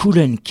 cool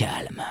and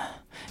calm.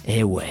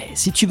 Et ouais,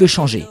 si tu veux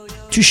changer,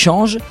 tu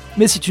changes,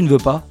 mais si tu ne veux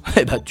pas,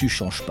 eh ben tu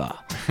changes pas.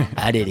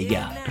 Allez les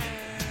gars,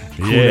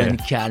 cool and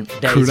calm,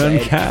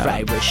 Israel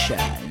Vibration.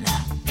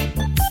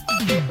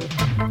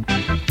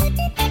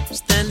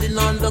 Standing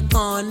on the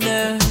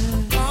corner,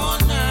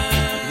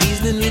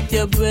 reasoning with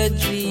your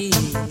brethren.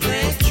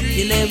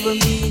 You never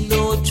mean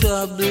no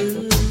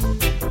trouble,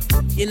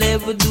 you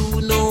never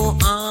do no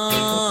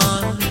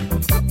harm.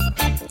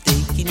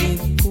 Taking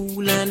it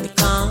cool and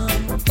calm,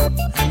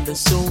 and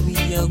so we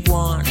are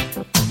one.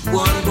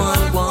 One,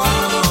 one, one.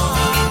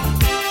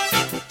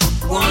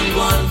 One,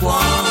 one,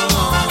 one.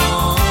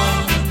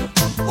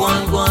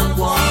 One, one,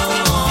 one.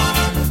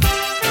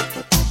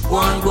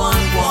 One,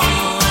 one,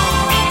 one.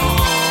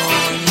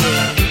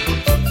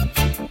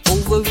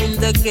 Over in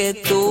the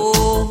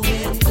ghetto,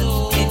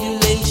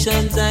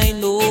 tribulations I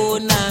know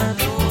now.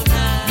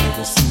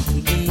 Never seem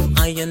to leave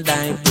I and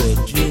I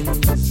brethren.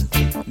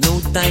 No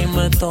time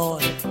at all,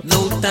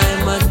 no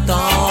time at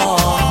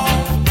all.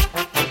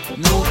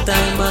 No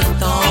time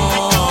at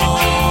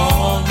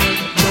all.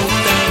 No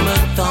time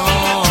at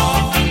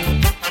all.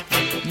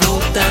 No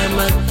time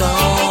at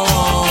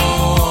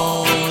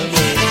all.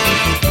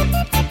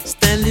 Yeah.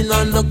 Standing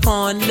on the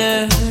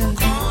corner,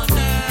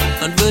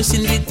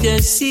 conversing with your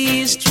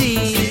sister.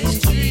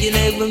 You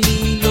never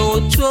mean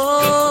no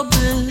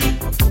trouble,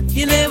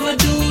 you never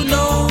do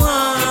no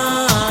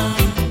harm.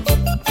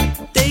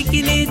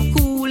 Taking it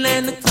cool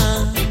and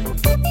calm,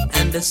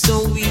 and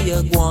so we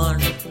are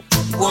one.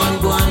 One,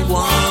 one,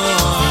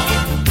 one.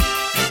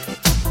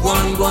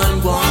 One,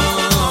 one,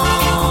 one.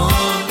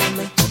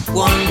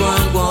 One,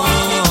 one, one.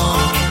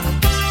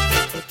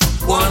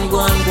 One,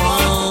 one,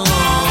 one.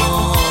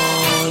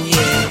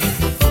 Yeah.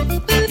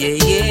 Yeah,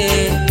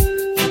 yeah.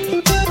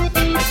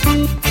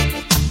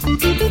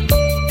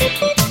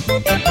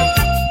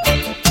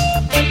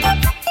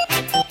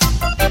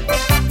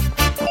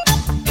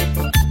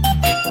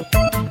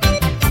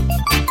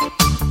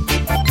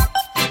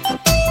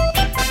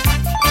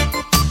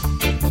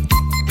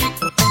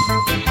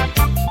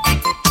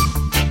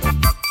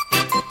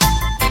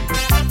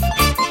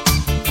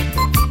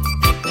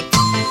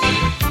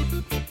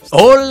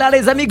 Hola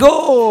les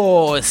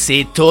amigos,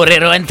 c'est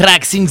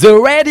Torrero&Tracks in the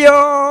radio.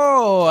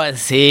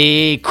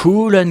 C'est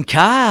cool and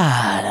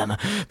calm.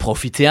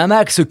 Profitez un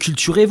max,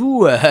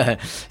 culturez-vous.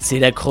 C'est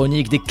la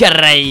chronique des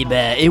Caraïbes.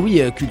 Et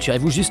oui,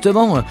 culturez-vous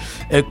justement.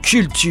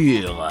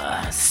 Culture,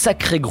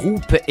 sacré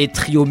groupe et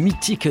trio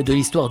mythique de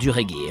l'histoire du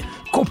reggae,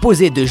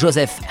 composé de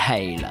Joseph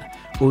Hale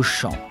au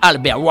chant,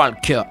 Albert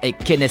Walker et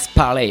Kenneth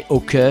Parley au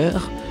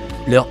chœur.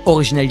 Leur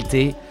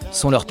originalité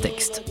sont leurs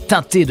textes,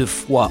 teintés de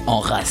foi en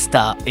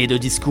rasta et de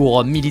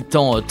discours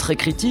militants très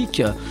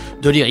critiques,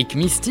 de lyriques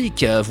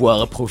mystiques,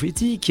 voire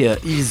prophétiques.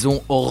 Ils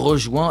ont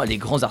rejoint les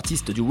grands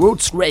artistes du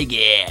roots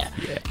reggae.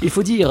 Il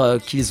faut dire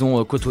qu'ils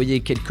ont côtoyé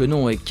quelques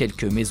noms et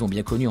quelques maisons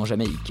bien connues en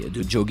Jamaïque,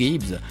 de Joe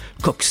Gibbs,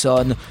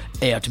 Coxon,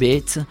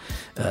 Heartbeat,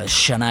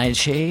 Shania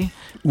Shea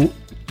ou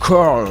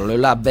Curl, le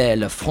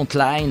label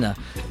Frontline.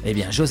 Eh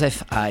bien,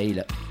 Joseph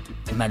Hale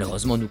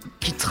malheureusement nous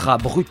quittera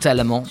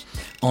brutalement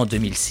en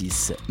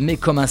 2006. Mais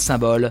comme un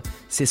symbole,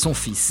 c'est son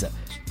fils,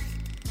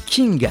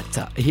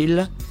 Kingata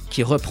Hill,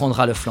 qui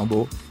reprendra le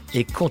flambeau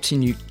et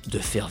continue de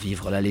faire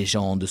vivre la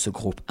légende de ce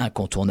groupe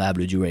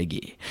incontournable du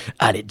reggae.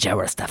 Allez,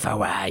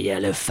 Jarrastafari,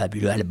 le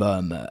fabuleux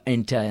album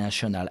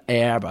International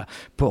Herb,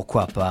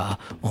 pourquoi pas,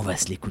 on va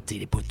se l'écouter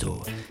les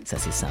potos, ça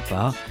c'est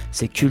sympa,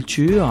 c'est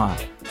culture,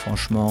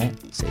 franchement,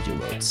 c'est du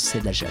roots, c'est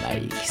de la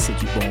Jamaïque, c'est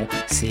du bon,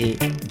 c'est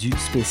du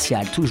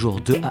spécial, toujours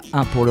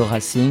 2-1 pour le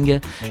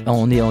Racing.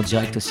 On est en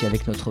direct aussi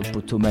avec notre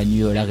poteau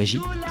Manu la régie.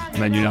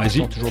 Manu la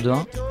régie. Toujours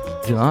 2-1.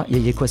 2-1,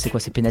 il y a quoi, c'est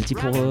quoi, c'est penalty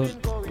pour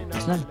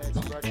Arsenal?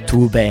 Non.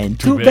 Tout ben,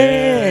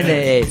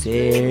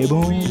 c'est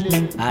bon.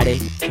 Allez,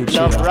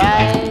 culture.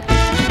 Right.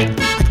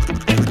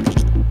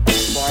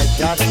 Boy,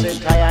 just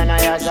sit high and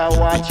I as a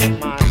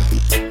watchman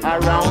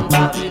around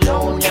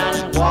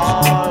Babylonian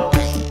wall.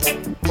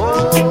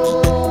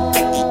 Oh,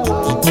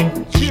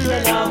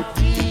 children of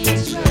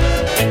Israel.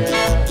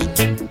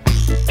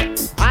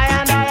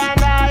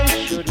 I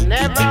should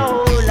never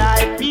hold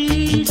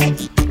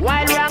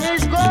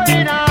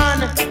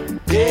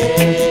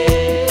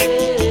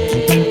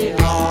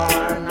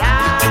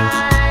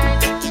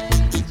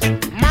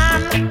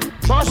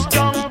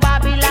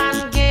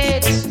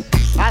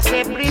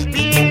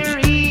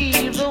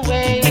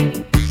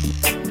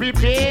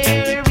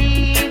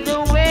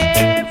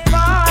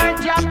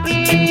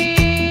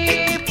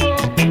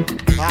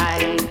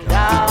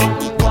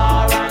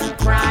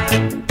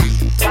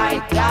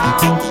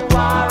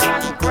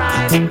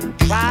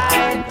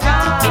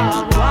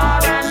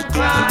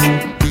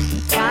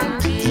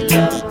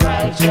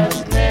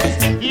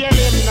righteousness. Hear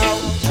him now,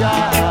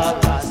 Jah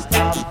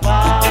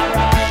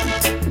Rastafari,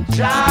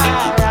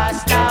 Jah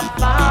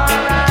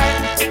Rastafari,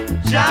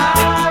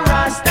 Jah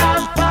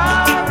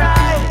Rastafari,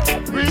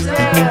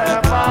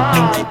 preserve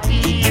my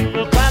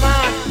people. Come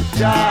on,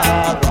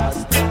 Jah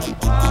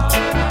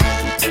Rastafari,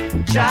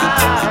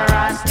 Jah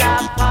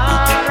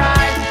Rastafari,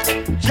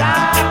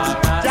 Jah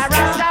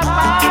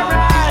Rastafari,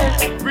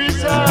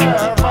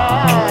 preserve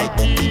my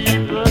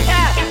people.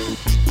 Yeah.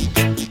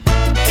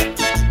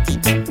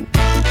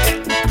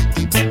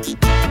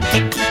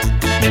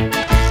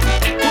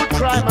 Put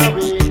crime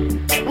away,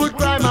 put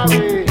crime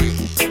away,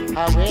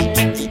 away.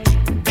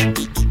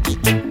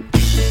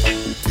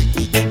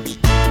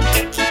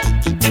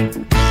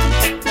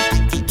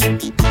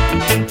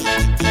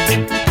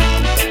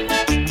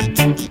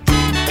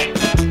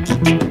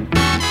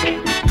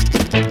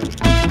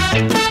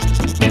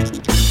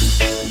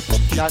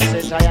 Just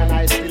say I and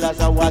I still as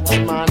a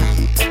watchman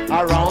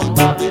around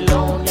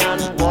Babylonian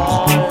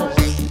walls.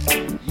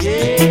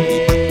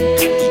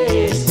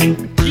 Yes,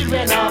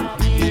 children of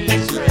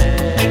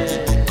Israel.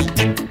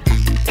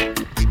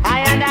 I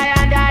and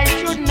I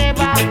should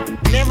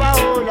never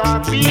hold our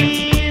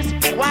peace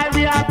while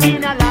we are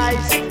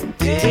penalized.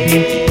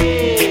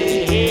 Day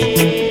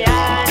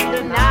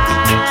and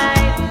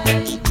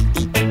night.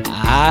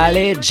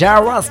 Allez, Jah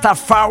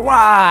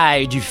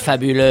Rastafari du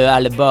fabuleux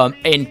album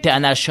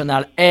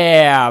International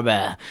Herb.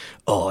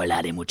 Oh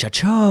là les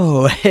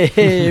muchachos.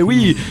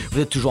 Oui, vous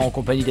êtes toujours en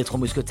compagnie des Trois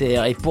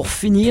Mousquetaires. Et pour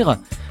finir,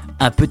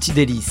 un petit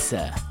délice.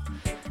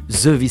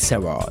 The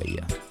Viceroys.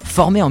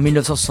 Formé en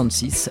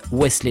 1966,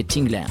 Wesley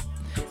Tingler,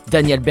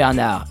 Daniel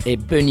Bernard et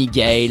Bunny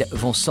Gale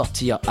vont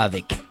sortir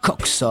avec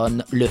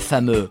Coxon, le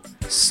fameux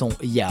son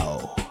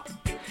Yao.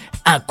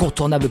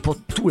 Incontournable pour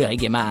tous les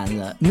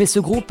reggaeman, mais ce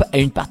groupe a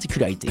une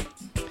particularité.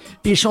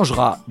 Il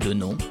changera de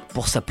nom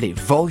pour s'appeler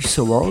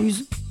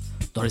Viceroys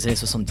dans les années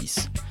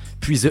 70,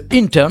 puis The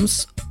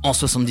Interns en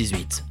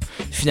 78.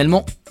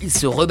 Finalement, il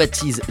se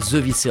rebaptise The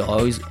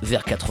Viceroys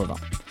vers 80.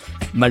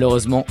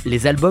 Malheureusement,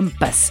 les albums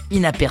passent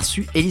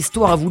inaperçus et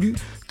l'histoire a voulu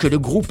que le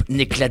groupe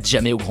n'éclate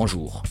jamais au grand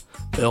jour.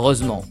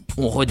 Heureusement,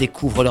 on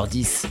redécouvre leur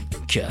disque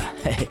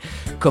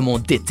comme on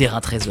déterre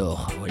un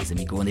trésor. Ouais les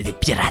amigos, on est des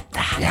pirates.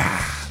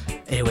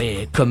 Et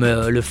oui, comme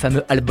le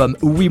fameux album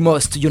We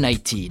Most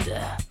United.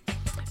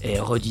 Et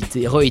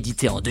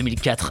réédité en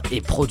 2004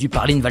 et produit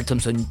par Lynn Val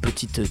Thompson, une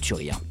petite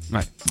tuerie.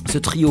 Ouais. Ce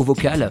trio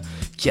vocal,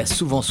 qui a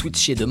souvent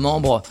switché de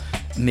membres,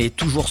 mais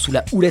toujours sous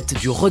la houlette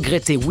du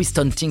regretté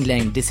Winston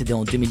Tingling, décédé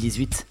en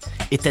 2018,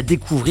 est à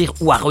découvrir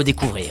ou à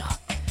redécouvrir.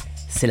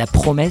 C'est la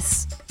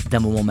promesse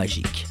d'un moment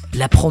magique,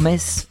 la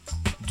promesse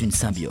d'une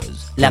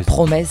symbiose, la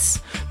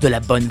promesse de la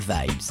bonne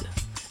vibes,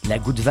 la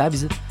good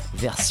vibes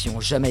version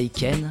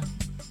jamaïcaine.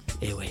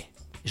 Et ouais,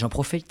 j'en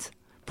profite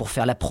pour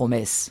faire la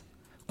promesse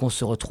qu'on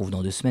se retrouve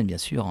dans 2 semaines, bien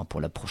sûr, pour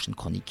la prochaine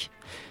chronique,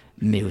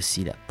 mais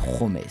aussi la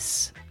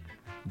promesse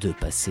de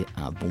passer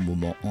un bon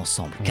moment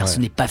ensemble, car ce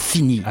n'est pas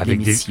fini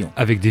l'émission.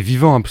 Avec des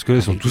vivants, parce que là,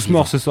 ils sont tous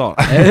morts ce soir.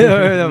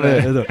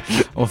 Non.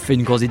 On fait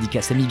une grosse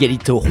dédicace à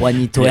Miguelito,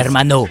 Juanito,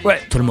 Hermano,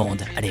 tout le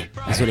monde. Allez,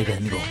 désolé les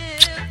amigos.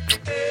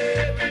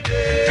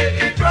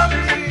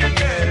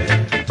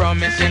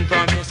 Promising.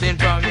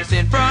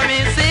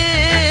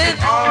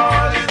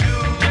 All you do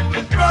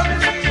is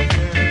promising.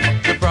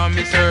 The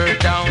promiser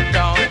down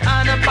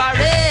on a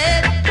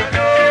parade. And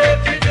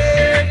every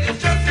day is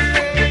just the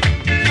same.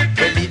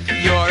 Well, if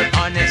you're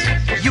honest,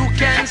 you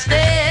can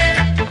stay.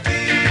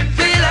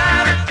 We'll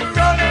have to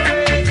run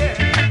away.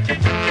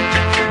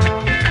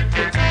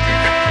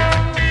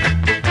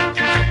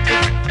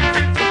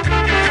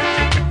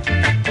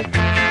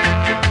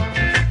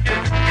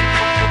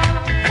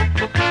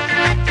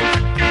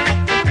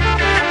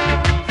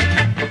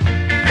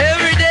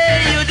 Every day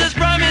you just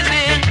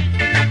promising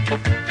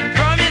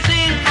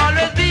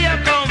always be a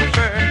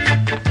comfort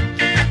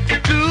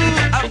to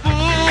a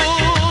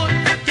fool,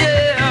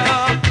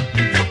 yeah.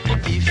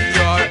 If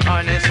you're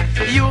honest,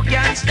 you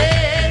can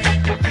stay.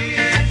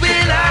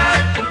 We'll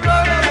have to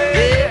run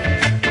away.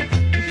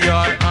 If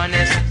you're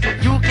honest,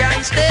 you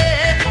can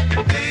stay.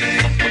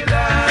 We'll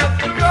have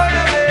to run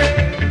away.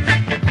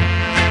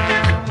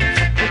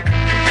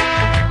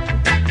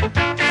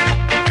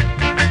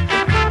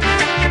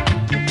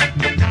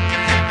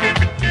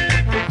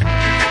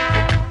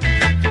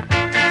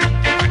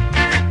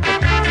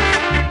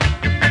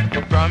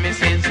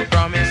 Promises.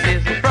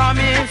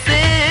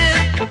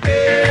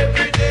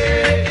 Every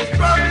day is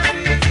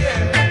promises,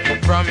 yeah.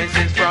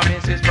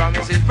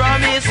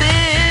 Promises.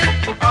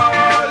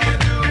 All you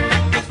do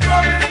is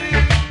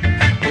promises.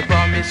 The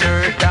promiser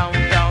down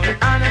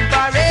on a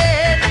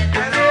parade.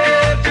 And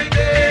every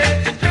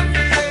day is just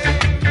the same.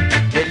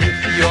 Well, if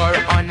you're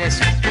honest,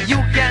 you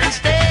can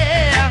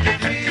stay.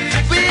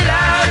 We'll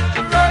have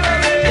to run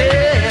away.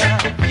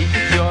 Yeah. If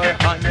you're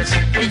honest,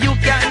 you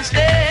can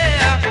stay.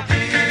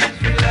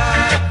 We'll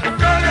have to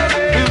run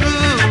away.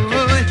 Ooh.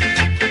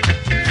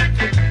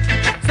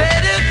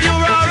 Said if you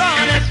are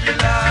honest,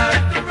 we'll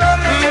have to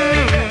run away.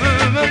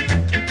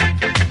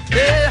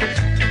 Yeah.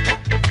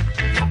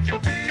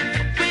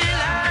 We'll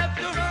have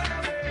to run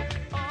away.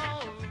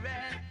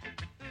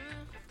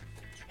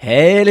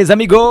 Hey les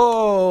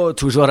amigos,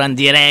 toujours en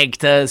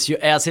direct sur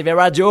RCV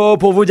Radio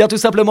pour vous dire tout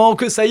simplement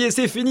que ça y est,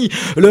 c'est fini.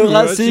 Le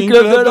Racing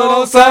Club de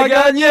Lens a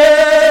gagné.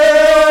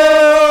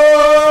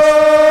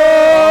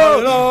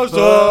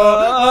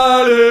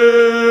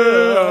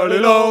 Allez,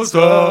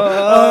 lance-toi,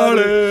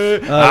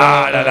 allez.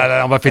 Ah là là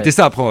là, on va fêter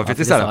ça après, on va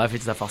fêter ça là. On va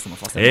fêter ça forcément.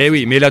 Eh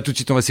oui, mais là tout de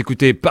suite on va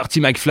s'écouter Party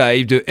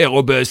McFly de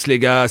Aerobus les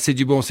gars, c'est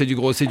du bon, c'est du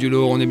gros, c'est du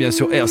lourd, on est bien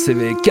sur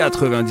RCV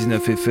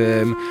 99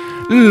 FM.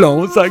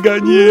 Lens a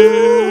gagné.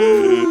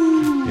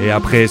 Et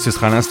après ce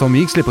sera l'instant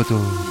mix les potos.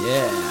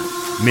 Yeah.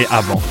 Mais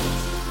avant,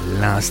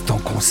 l'instant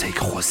conseil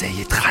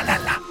groseille et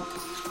tralala.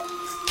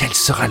 Quel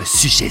sera le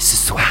sujet ce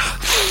soir?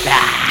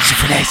 Je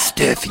vous laisse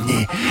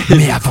deviner.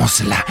 Mais avant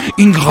cela,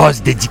 une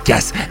grosse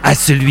dédicace à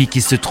celui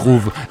qui se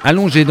trouve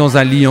allongé dans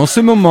un lit en ce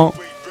moment.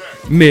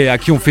 Mais à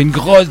qui on fait une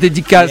grosse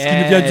dédicace, qui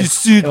nous vient du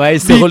sud. Ouais,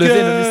 il s'est relevé,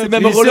 il s'est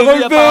même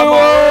relevé apparemment.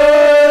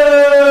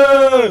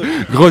 Ouais.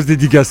 Grosse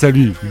dédicace à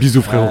lui.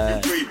 Bisous frérot.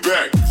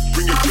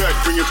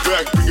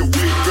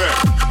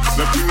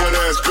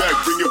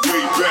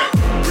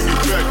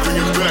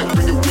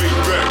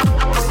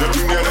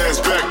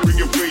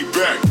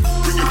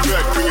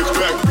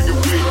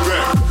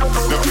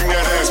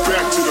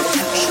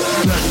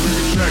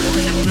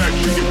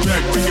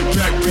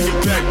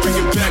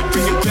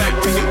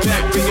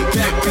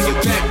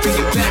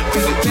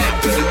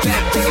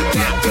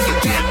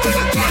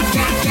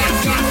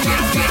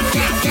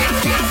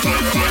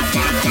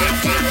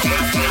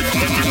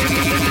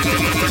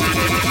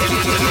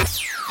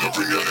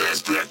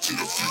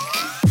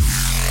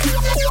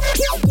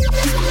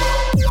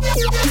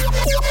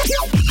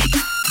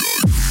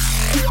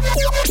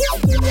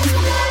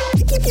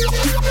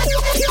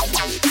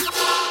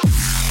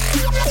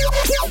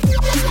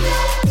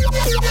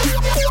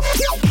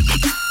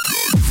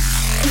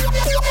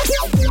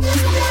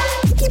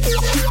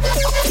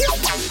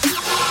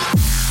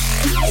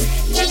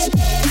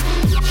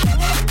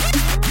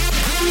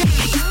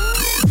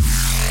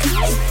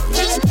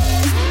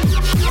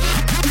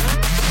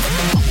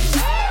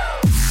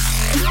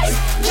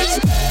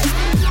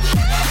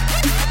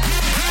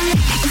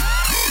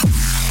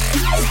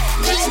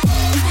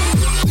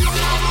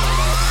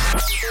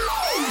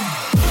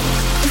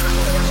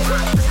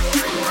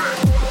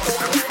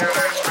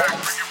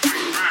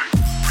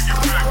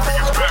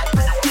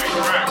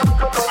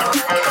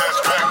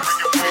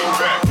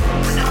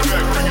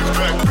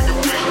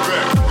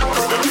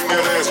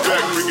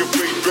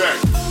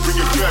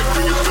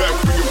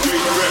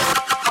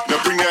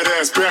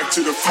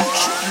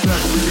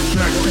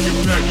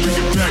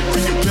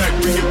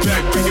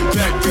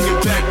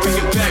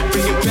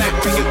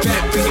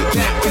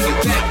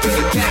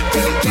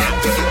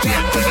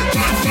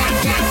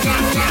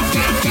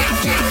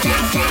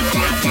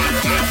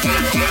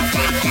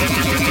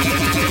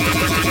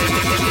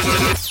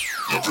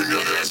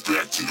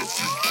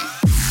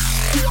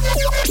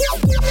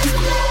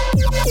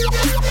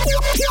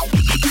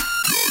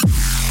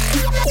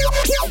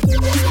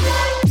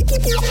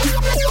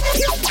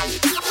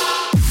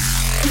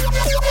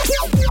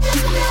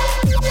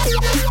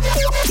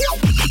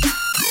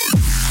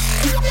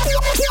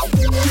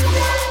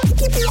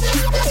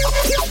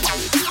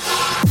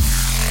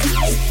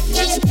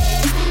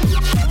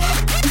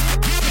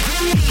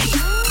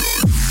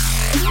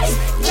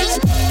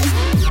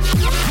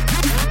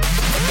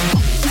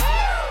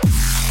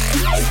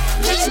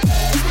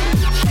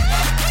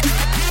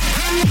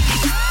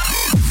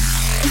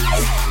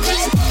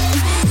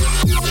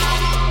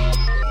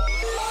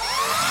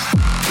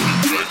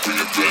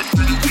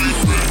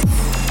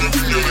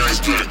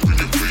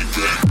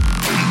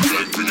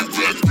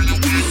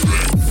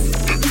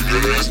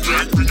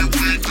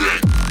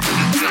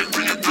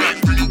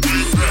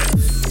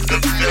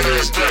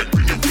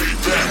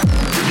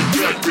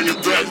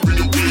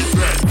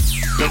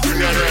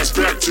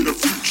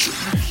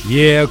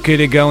 Yeah, ok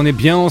les gars, on est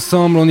bien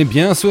ensemble, on est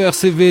bien sur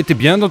RCV, t'es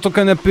bien dans ton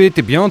canapé,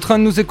 t'es bien en train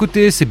de nous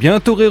écouter, c'est bien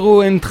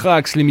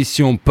Torrero&Tracks,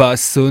 l'émission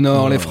passe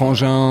sonore les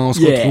frangins, on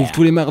se retrouve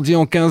tous les mardis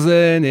en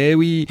quinzaine, eh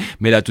oui.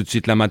 Mais là tout de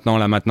suite, là maintenant,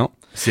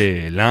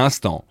 c'est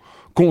l'instant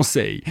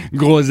conseil,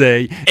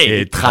 groseille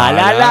et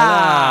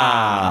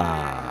tralala.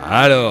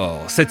 Alors,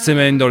 cette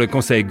semaine dans le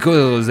conseil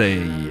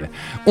groseille,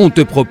 on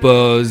te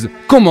propose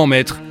comment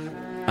mettre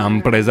un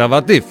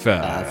préservatif.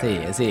 Ah,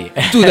 si.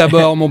 Tout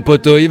d'abord, mon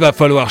poteau, il va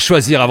falloir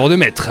choisir avant de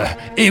mettre.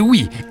 Et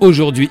oui,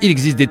 aujourd'hui, il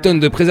existe des tonnes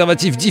de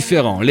préservatifs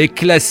différents. Les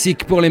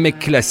classiques pour les mecs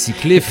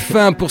classiques, les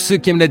fins pour ceux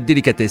qui aiment la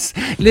délicatesse,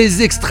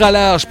 les extra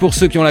larges pour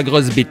ceux qui ont la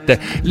grosse bite,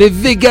 les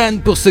véganes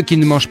pour ceux qui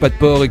ne mangent pas de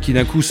porc et qui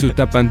d'un coup se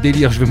tapent un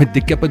délire, je vais mettre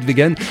des capotes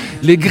véganes,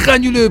 les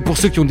granuleux pour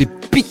ceux qui ont des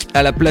pique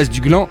à la place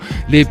du gland,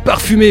 les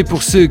parfumés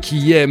pour ceux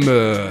qui aiment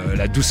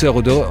la douceur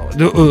odorante,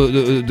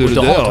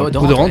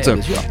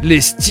 les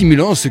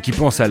stimulants, ceux qui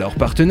pensent à leur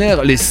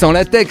partenaire, les sans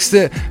latex,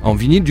 en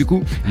vinyle du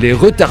coup, les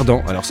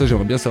retardants, alors ça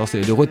j'aimerais bien savoir,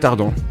 c'est les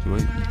retardants, tu vois,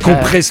 ils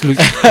compressent le...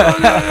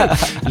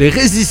 les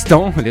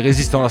résistants,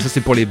 alors ça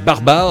c'est pour les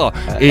barbares,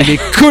 et les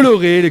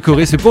colorés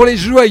c'est pour les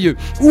joyeux,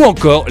 ou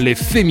encore les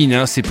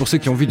féminins, c'est pour ceux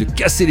qui ont envie de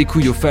casser les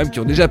couilles aux femmes, qui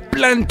ont déjà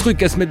plein de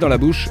trucs à se mettre dans la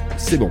bouche,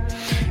 c'est bon.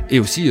 Et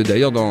aussi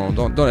d'ailleurs dans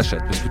la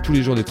chatte, parce que tous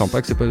les jours des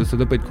tampacs, ça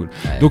doit pas être cool.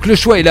 Ouais. Donc le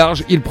choix est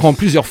large, il prend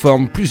plusieurs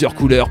formes, plusieurs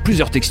couleurs,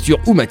 plusieurs textures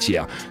ou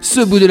matières. Ce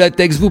bout de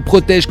latex vous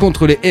protège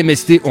contre les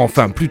MST, ou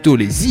enfin plutôt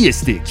les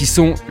IST, qui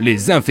sont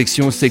les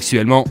infections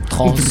sexuellement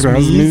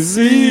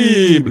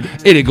transmissibles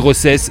et les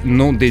grossesses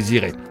non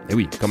désirées. Et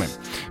oui, quand même.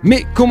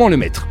 Mais comment le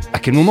mettre ? À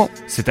quel moment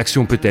cette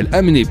action peut-elle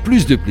amener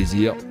plus de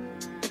plaisir ?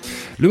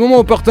 Le moment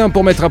opportun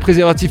pour mettre un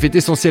préservatif est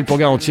essentiel pour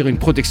garantir une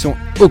protection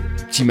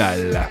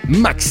optimale,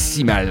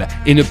 maximale,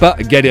 et ne pas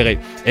galérer.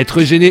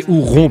 Être gêné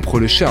ou rompre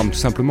le charme, tout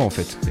simplement en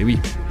fait. Et oui.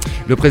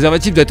 Le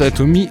préservatif doit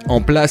être mis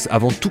en place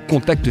avant tout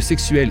contact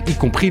sexuel, y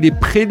compris les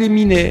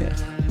préliminaires,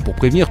 pour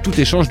prévenir tout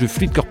échange de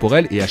fluide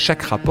corporel et à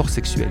chaque rapport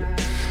sexuel.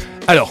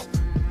 Alors,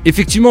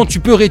 effectivement, tu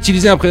peux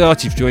réutiliser un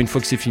préservatif, tu vois, une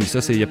fois que c'est fini, ça,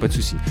 il n'y a pas de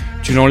souci.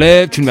 Tu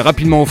l'enlèves, tu le mets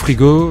rapidement au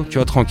frigo, tu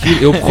vois, tranquille,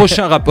 et au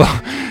prochain rapport,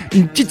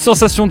 une petite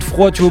sensation de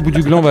froid, tu vois, au bout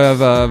du gland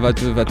va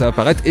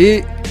t'apparaître,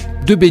 et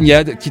de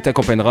baignade qui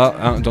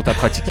t'accompagnera dans ta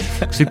pratique.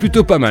 C'est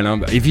plutôt pas mal, hein.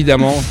 Bah,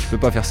 évidemment, tu peux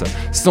pas faire ça.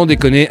 Sans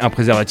déconner, un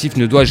préservatif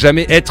ne doit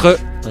jamais être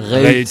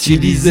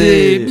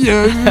réutilisé.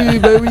 Bien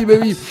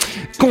oui.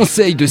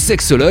 Conseil de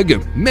sexologue,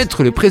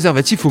 mettre le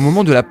préservatif au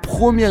moment de la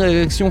première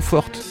érection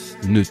forte.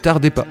 Ne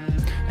tardez pas.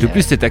 De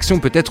plus, cette action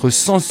peut être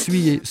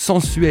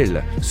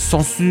sensuelle.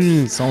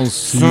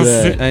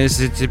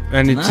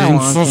 Elle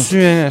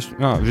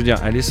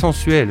est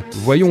sensuelle.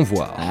 Voyons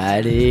voir.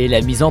 Allez,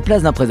 la mise en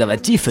place d'un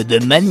préservatif de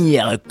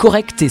manière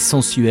correcte et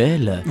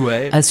sensuelle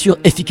assure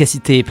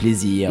efficacité et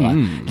plaisir.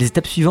 Les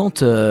étapes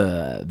suivantes,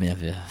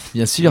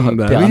 bien sûr,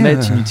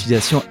 permettent une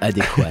utilisation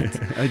adéquate.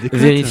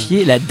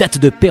 Vérifiez la date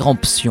de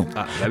péremption.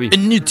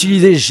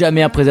 N'utilisez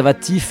jamais un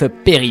préservatif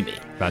périmé.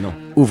 Non.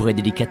 Ouvrez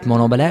délicatement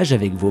l'emballage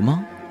avec vos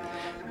mains,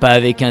 pas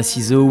avec un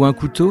ciseau ou un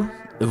couteau.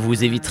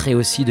 Vous éviterez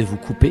aussi de vous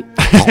couper,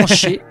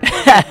 trancher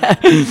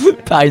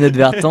par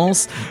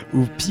inadvertance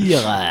ou pire,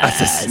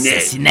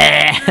 assassiner.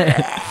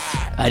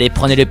 Allez,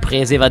 prenez le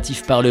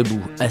préservatif par le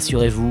bout.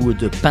 Assurez-vous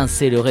de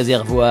pincer le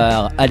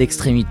réservoir à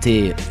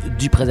l'extrémité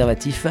du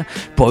préservatif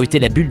pour éviter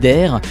la bulle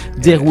d'air.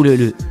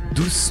 Déroulez-le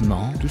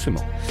doucement.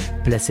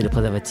 Placez le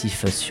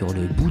préservatif sur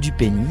le bout du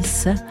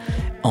pénis,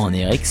 en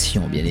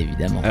érection bien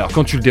évidemment. Alors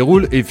quand tu le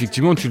déroules,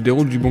 effectivement tu le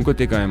déroules du bon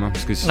côté quand même, hein,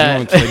 parce que sinon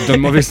tu vas être dans le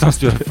mauvais sens,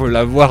 il faut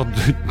l'avoir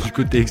du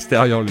côté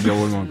extérieur le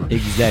déroulement, quoi.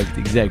 Exact.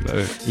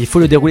 Il faut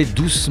le dérouler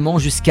doucement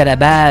jusqu'à la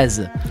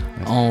base,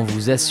 en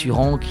vous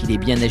assurant qu'il est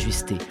bien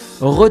ajusté.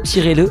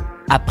 Retirez-le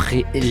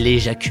après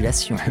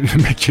l'éjaculation.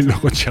 Le mec il le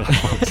retire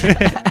avant.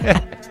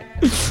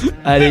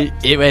 Allez,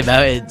 et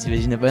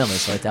t'imagines pas,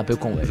 ça aurait été un peu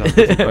con.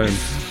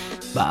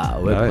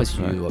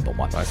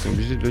 C'est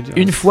obligé de le dire.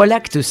 Une fois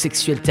l'acte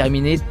sexuel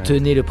terminé,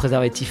 tenez le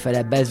préservatif à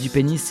la base du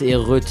pénis et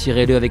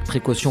retirez-le avec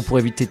précaution pour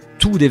éviter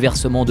tout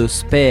déversement de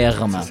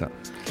sperme. C'est ça.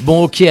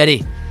 Bon, ok,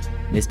 allez.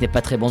 Mais ce n'est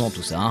pas très bon dans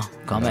tout ça, hein,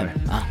 quand même.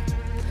 Hein.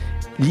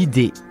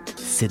 L'idée,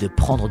 c'est de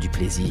prendre du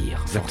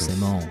plaisir,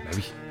 forcément.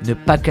 Ne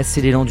pas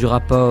casser l'élan du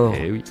rapport.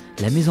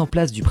 La mise en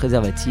place du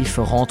préservatif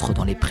rentre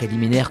dans les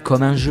préliminaires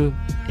comme un jeu.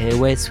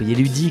 Soyez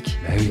ludiques,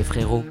 les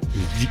frérots.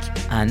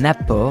 Un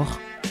apport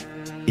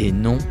et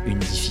non une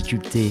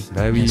difficulté.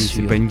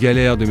 C'est pas une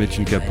galère de mettre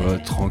une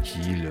capote,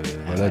 tranquille,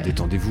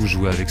 détendez-vous,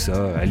 jouez avec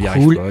ça, elle y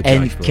arrive pas, cool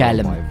and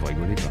calme, vous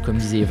rigolez pas. Comme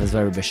disait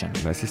Vibration.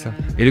 C'est ça.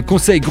 Et le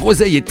conseil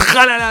groseille et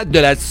tralala de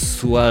la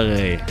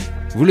soirée.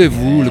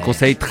 Voulez-vous le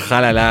conseil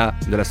tralala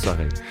de la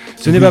soirée ?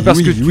 Ce n'est pas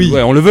parce que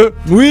on le veut ?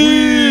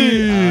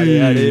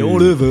 Allez, on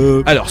le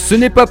veut. Alors, ce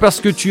n'est pas parce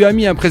que tu as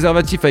mis un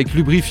préservatif avec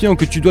lubrifiant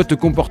que tu dois te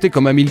comporter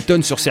comme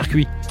Hamilton sur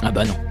circuit.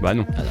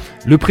 Non.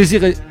 Le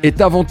plaisir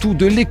est avant tout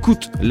de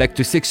l'écoute.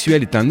 L'acte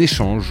sexuel est un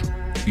échange,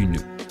 une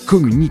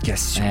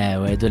communication.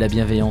 De la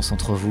bienveillance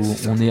entre vous.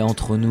 On est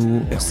entre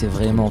nous, c'est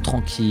vraiment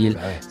tranquille,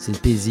 c'est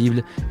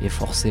paisible et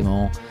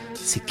forcément...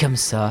 C'est comme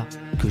ça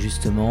que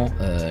justement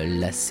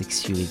la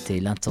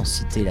sexualité,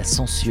 l'intensité, la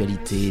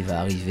sensualité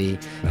va arriver.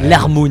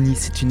 L'harmonie,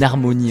 c'est une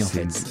harmonie en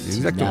fait. C'est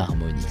une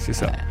harmonie. C'est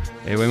ça.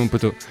 Et mon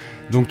poteau.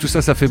 Donc tout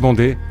ça, ça fait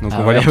bander. Donc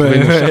on va aller retrouver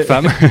nos chères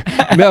femmes.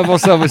 Mais avant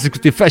ça, on va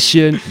s'écouter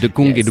Fashion de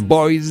Kong et The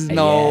Boys.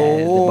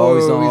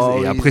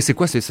 Et après, c'est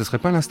quoi ? Ça serait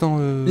pas l'instant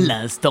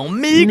L'instant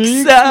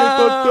mix.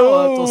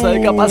 Attends, ça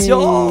avec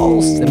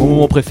impatience. C'est mon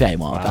moment préféré,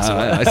 moi.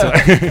 C'est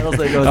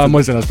vrai.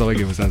 Moi, c'est l'instant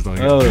reggae.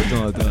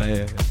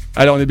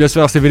 Alors, on est bien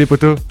sur RCV, les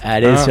potos.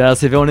 Allez, sur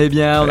RCV, on est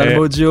bien. On a le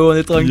mojo, on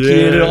est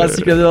tranquille. Le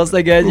Racing Club de Lens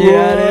a gagné.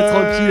 Allez,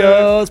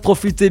 tranquillos.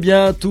 Profitez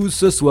bien tous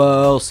ce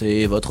soir.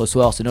 C'est votre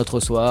soir, c'est notre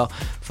soir.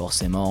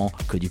 Forcément,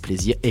 que du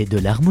plaisir et de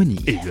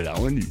l'harmonie.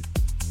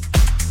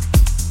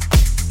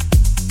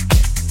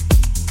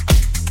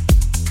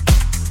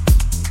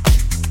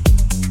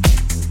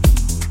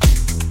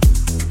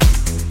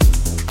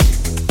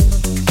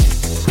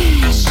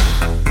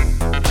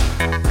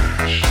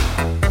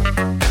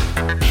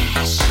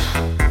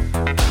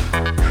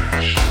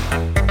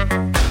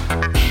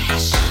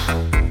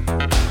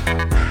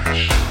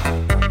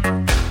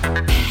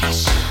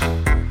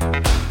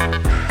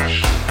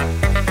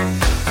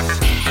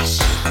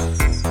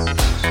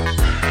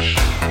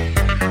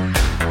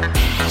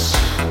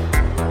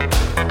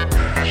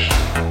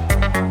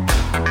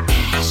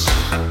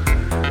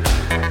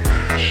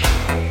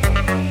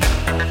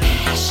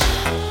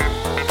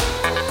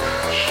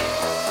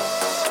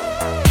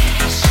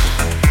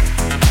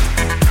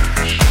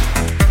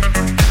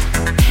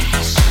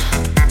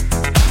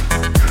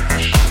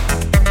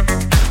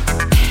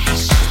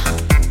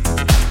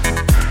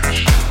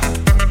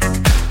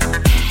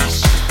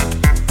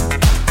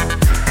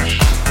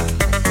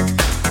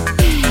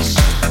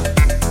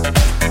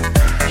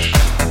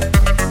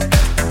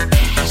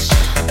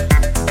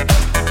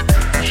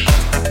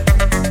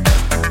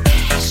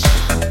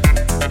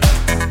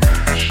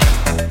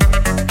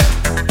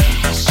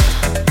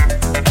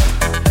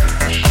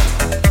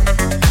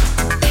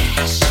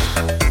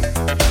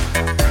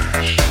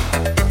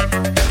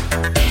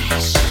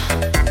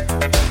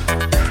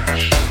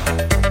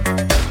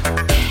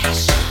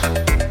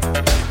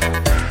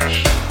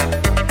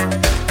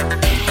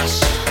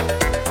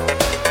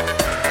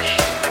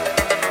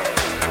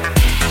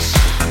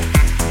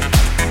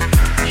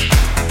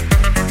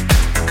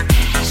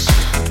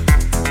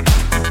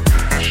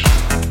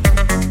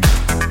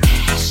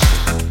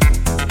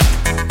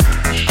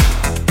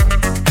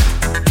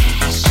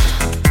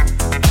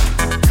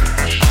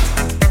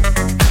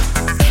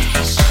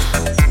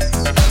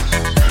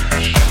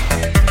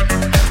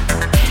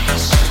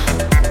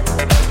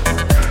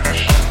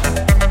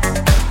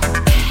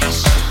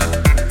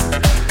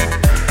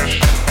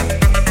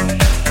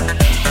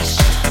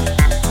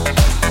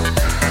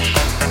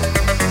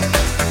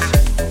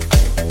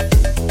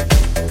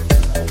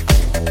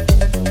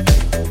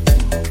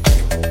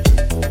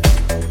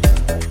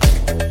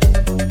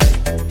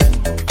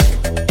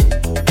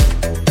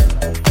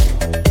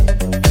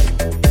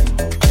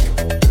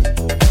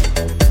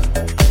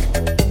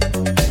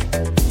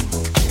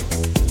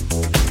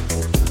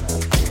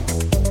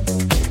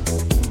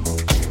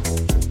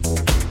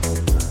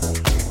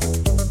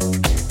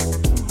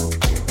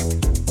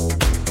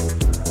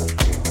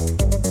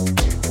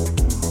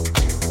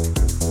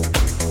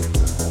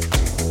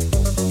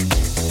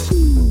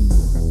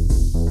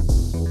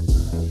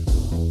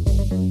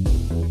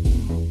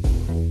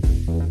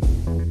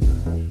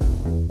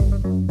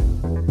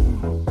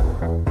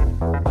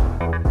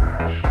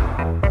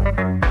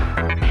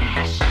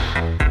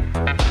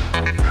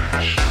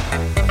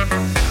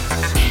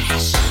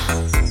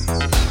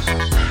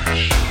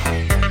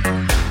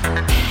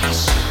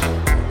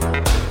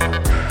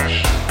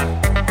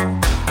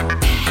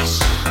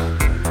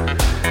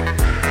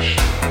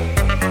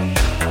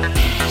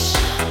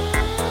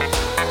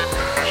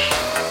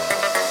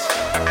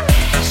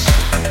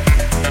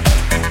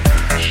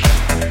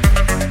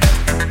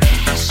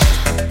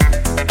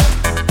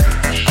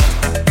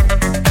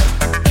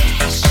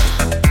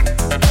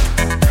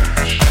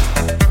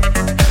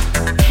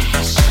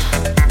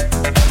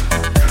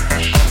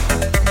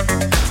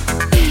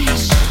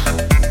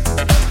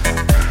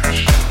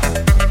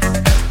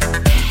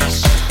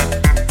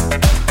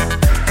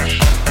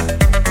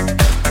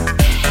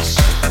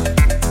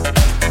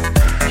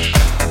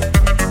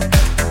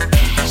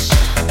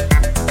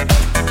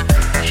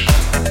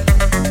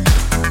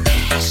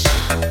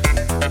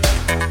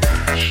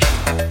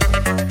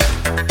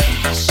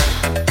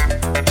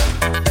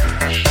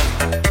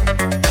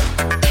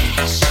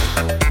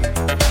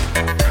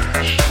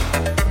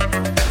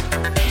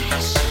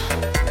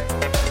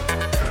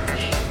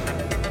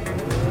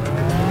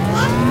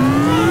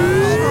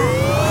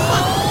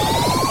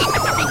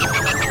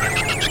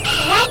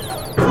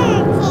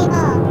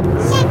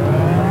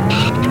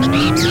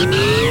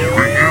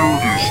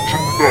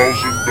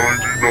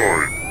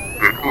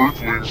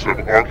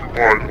 have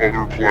occupied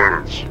other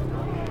planets.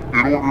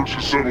 In order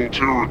to settle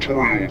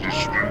territorial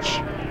disputes,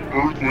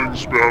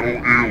 Earthlings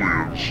battle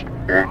aliens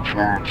on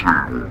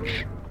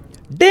turntables.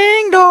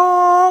 Ding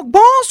dong,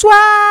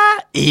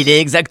 bonsoir. Il est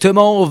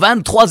exactement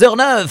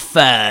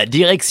 23h09,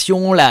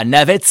 direction la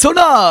navette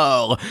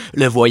sonore.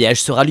 Le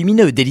voyage sera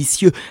lumineux,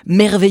 délicieux,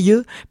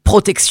 merveilleux,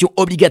 protection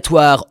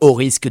obligatoire au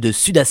risque de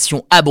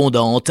sudation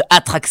abondante,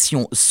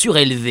 attraction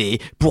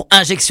surélevée pour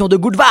injection de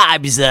good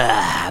vibes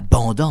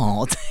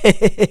abondante.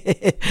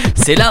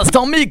 C'est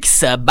l'instant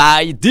mix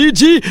by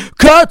DJ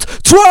Pone.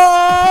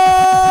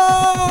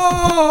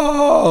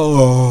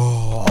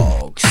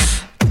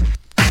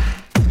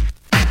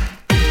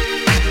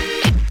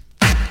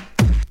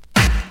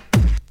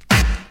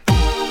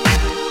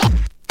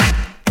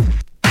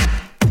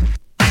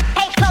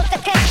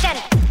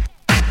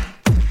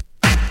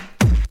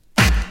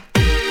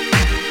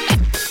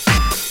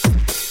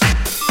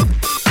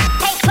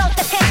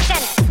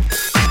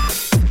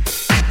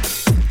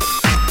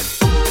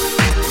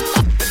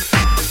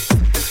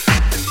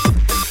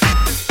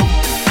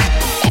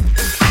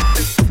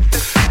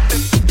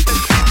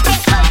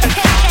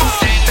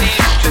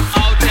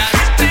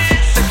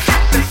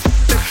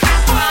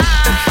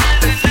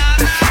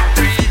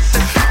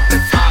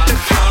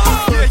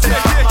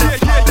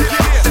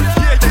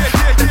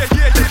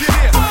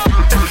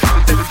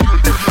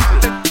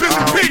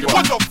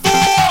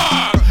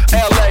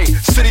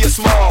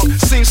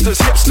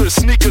 Hipsters,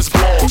 sneakers,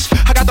 blogs.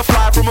 I got the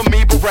fly from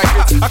Amoeba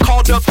Records. I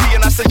called up P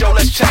and I said, yo,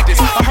 let's check this.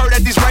 I heard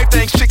at these rave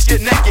things, chicks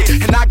get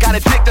naked. And I got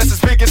a dick that's as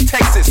big as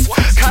Texas.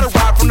 Got a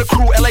ride from the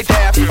crew, LA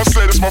Daft. I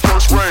said it's my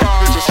first rave.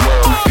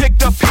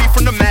 Picked up P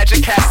from the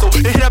Magic Castle.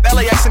 And hit up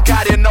LAX and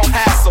got in, no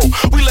hassle.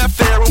 We left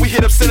there and we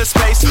hit up Center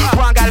Space.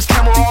 Ron got his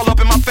camera all up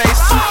in my face.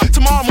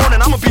 Tomorrow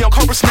morning I'ma be on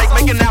Cobra Snake,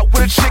 making out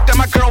with a chick that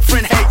my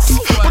girlfriend hates.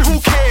 But who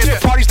cares?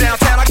 The party's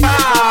downtown like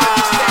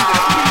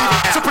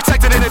to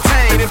protect and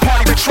entertain and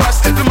party with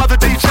trust. Them other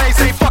DJs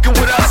ain't fucking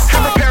with us.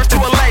 Have our parents to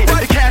LA,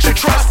 they cash and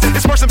trust.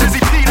 It's Mercy Busy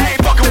P, they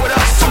ain't fucking with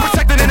us. So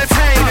protect and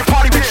entertain and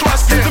party with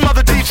trust. Them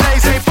other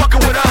DJs ain't fucking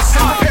with us.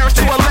 Have our parents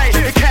to LA,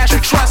 they cash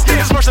and trust.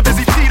 It's Mercy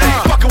Busy P, they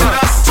ain't fucking with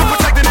us. So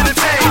protect and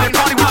entertain and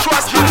party with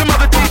trust. Them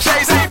other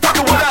DJs ain't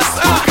fucking with us. Have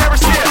our parents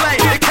to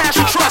LA,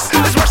 they cash and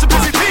trust. It's Mercy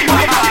Busy P.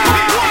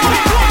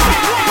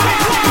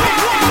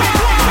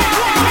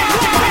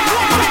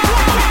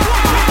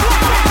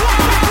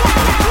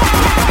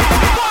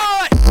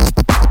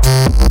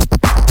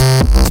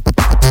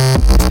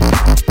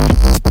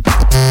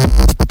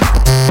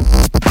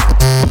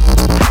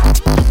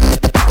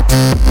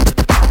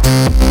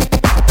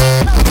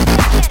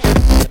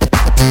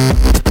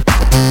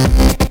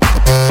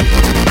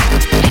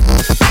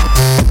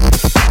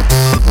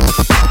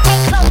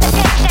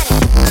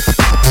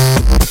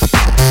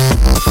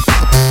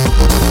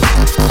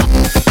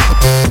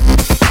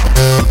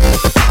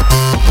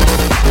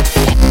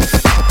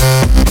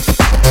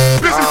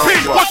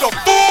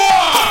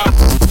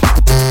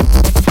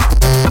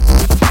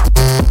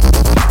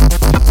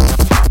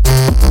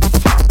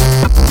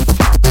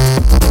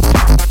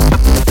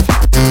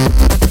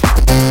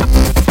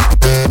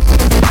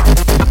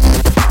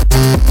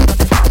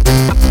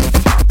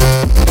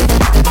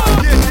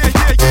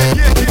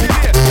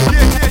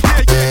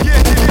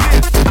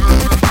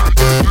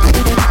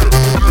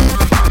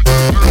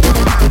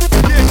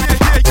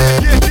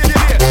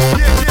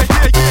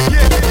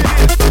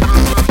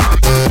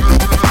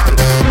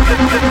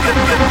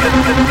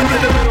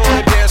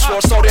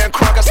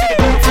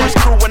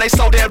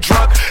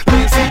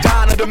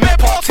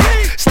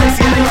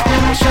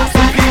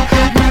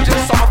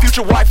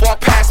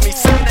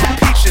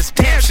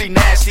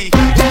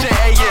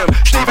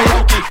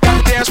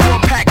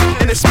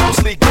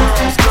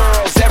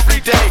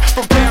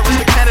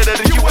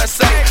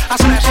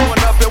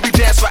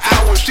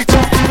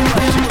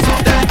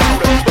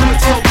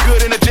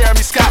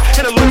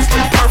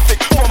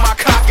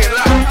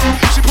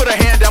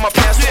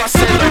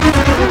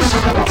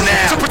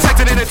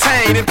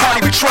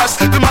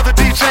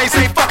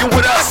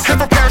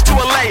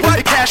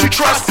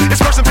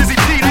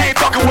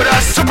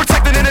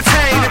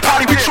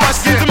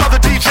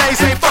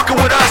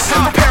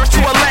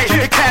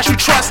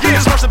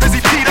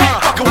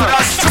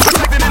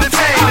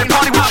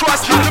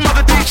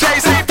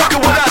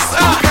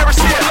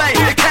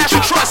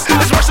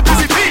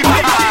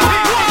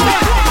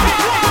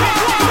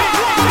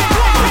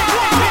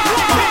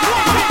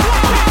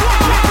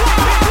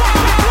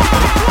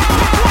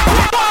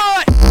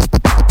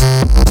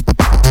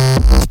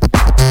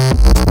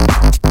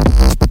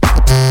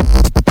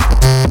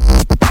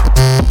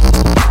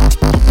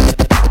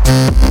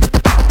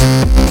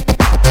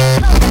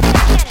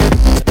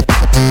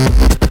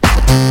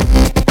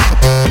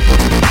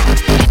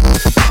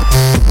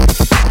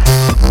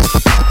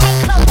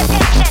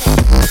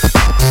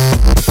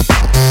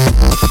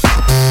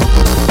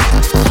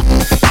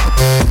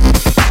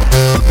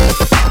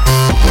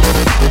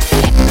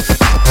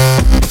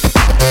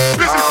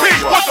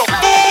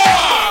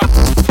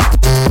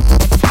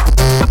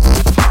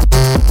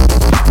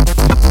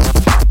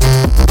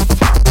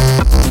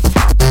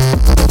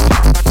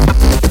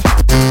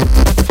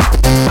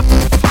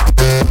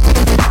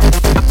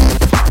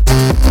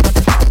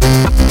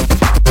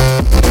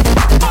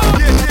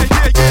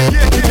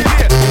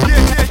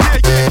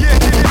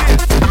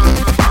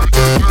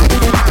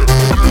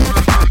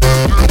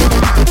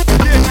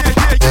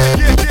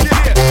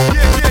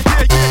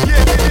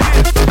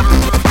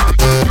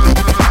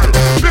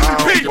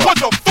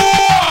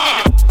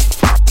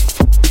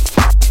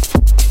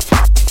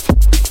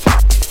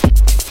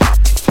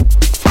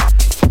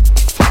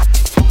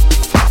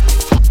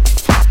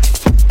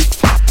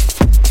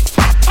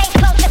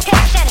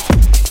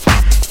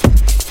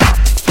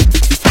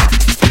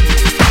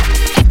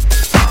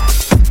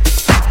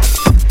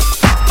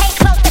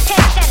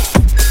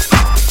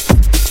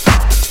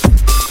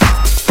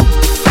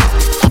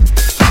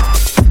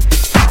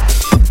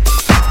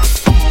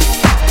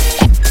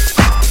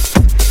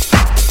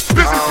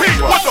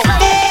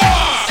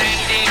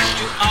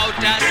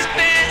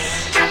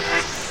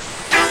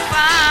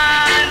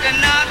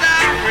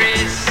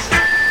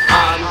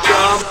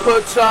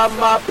 put on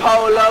my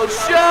polo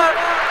shirt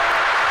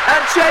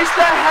and chase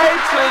the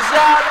haters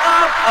out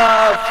of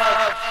earth.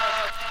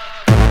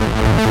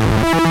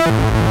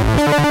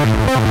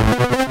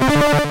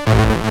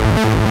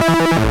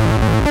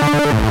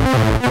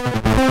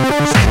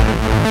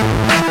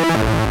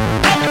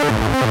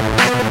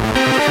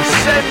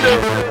 Send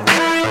them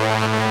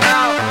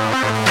out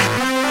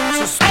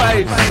to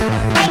space.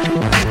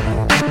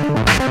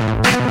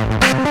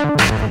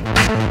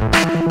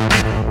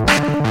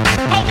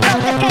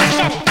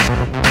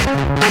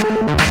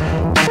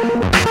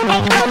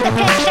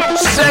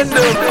 Send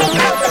them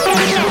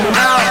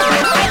out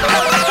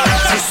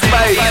to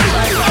space.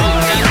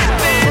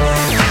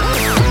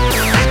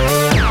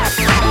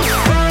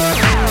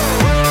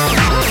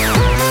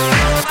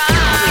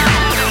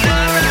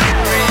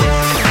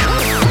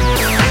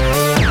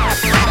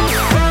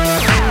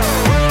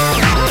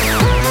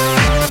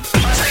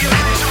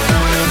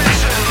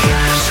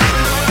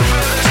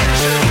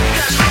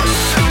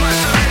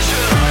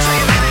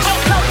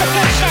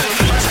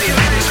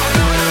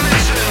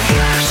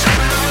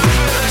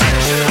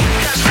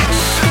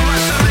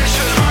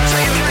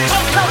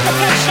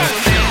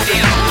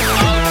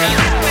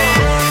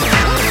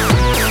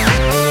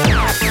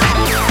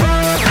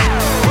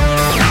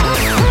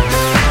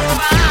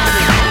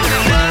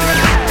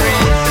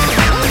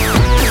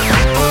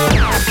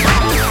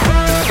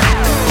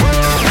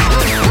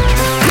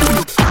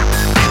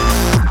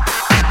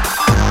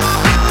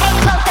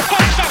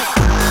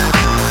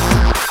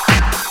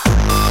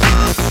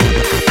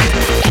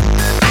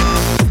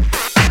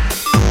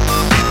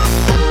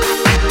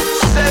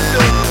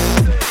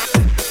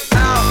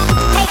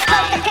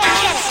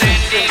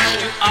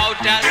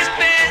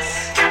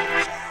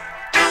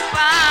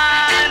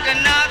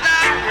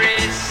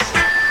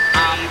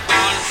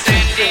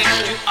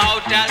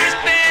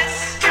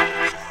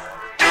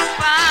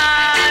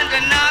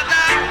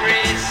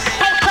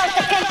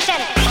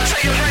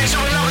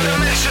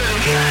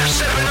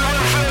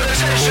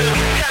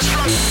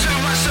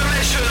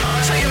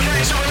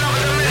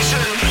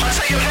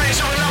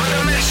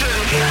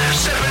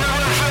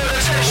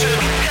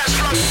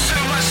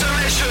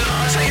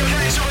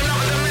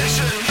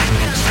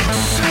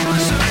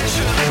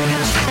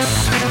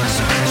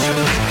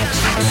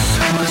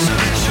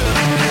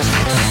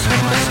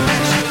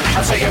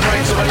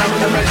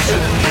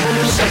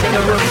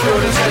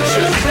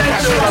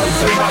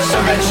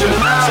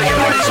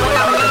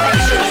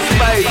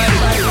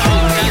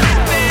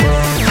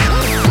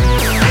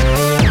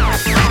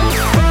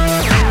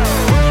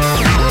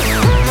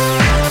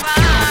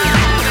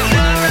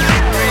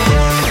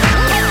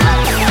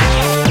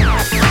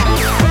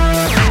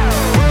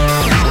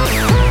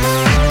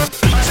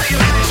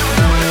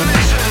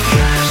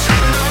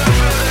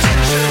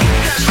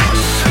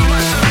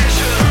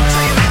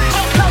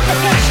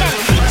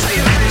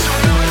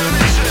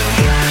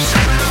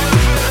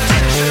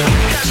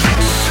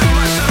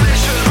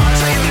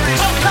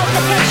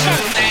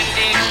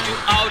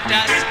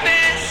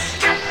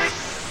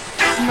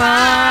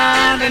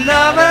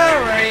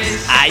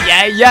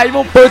 Aïe aïe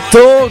mon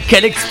poteau,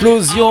 quelle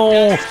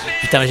explosion!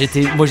 Putain,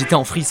 moi j'étais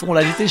en frisson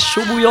là, j'étais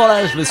chaud bouillant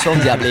là, je me suis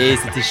endiablé,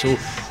 c'était chaud.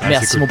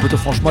 Merci mon poteau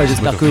franchement, et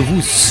j'espère que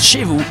vous,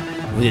 chez vous,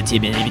 vous étiez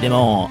bien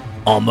évidemment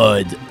en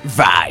mode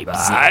vibes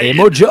et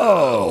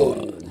mojo.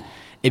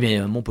 Eh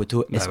bien mon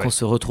poteau, est-ce qu'on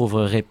se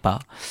retrouverait pas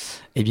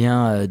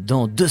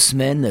dans 2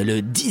 semaines,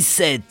 le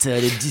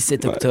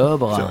 17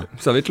 octobre?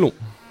 Ça va être long.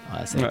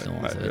 Ouais, ça va être long,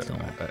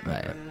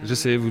 Je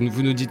sais, vous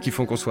nous dites qu'il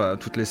faut qu'on soit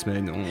toutes les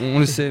semaines. On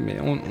le sait, mais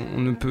on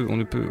ne peut.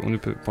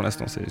 Pour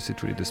l'instant, c'est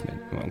tous les 2 semaines.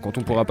 Quand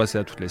on pourra passer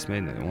à toutes les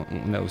semaines,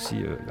 on a aussi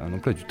un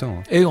emploi du temps.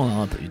 Hein. Et on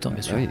a un peu du temps,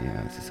 bien sûr. Oui,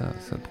 c'est ça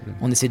le problème.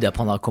 On essaie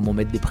d'apprendre à comment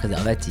mettre des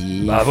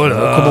préservatifs,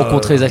 voilà, comment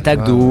contrer les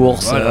attaques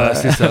d'ours. Voilà,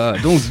 c'est ça.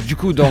 Donc, du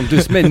coup, dans 2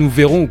 semaines, nous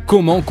verrons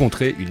comment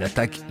contrer une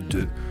attaque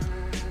de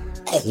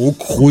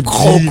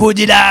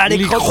crocodile, les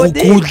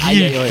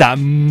crocodiles, ta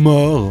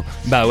mort.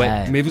 Bah ouais,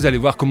 mais vous allez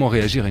voir comment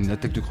réagir à une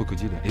attaque de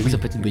crocodile. Et oui, ça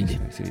peut être une bonne idée.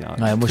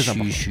 Moi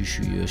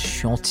je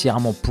suis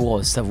entièrement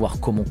pour savoir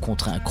comment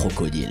contrer un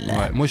crocodile.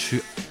 Ouais, moi je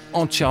suis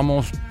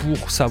entièrement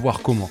pour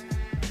savoir comment.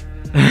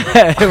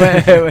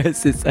 ouais,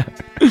 c'est ça.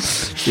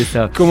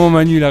 Comment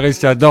Manu il a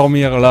réussi à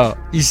dormir là,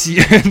 ici,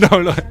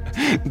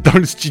 dans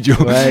le studio.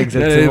 Ouais,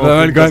 exactement. Pas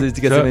mal, grosse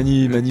dédicace à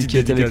Manu qui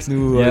est avec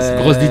nous. Yes,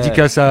 grosse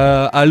dédicace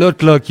à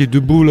l'autre là qui est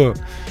debout là.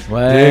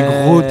 Ouais. Et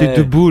gros, t'es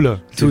debout là.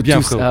 C'est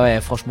bien, frérot. Ah ouais,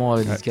 franchement,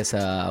 dédicace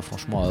à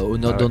au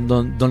nord,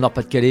 dans le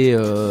Nord-Pas-de-Calais.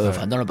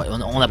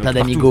 On a plein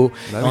d'amigos.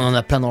 On en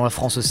a plein dans la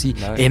France aussi.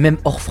 Et même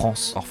hors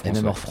France.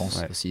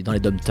 Aussi, dans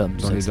les dom-toms.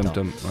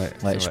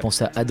 Ouais, je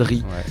pense à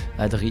Adri.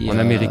 En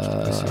Amérique.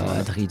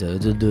 Adri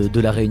de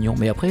la Réunion.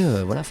 Mais après,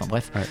 voilà, enfin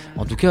bref.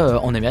 En tout cas,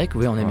 en Amérique,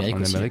 oui,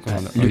 aussi.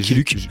 Le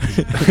Kiluk.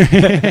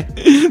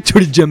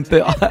 Jolly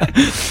Jumper.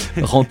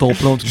 Rentre en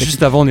plan.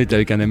 Juste avant, on était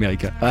avec un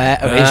Américain. Ouais,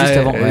 juste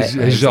avant.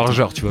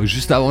 Genre, tu vois,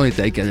 juste avant, on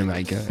était avec un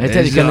Américain. On était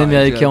avec un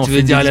Américain. Tu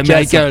veux dire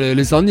l'Américain,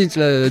 le sandwich,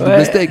 le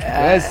double steak.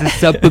 Ouais,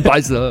 c'est à peu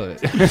près ça.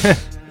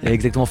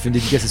 Exactement, on fait une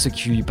dédicace à ceux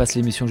qui passent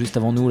l'émission juste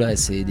avant nous là,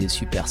 c'est des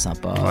super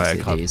sympas, c'est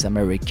grave. des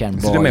American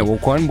C'est Boys. des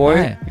American Boys,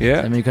 Ouais.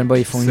 yeah. Les American Boys,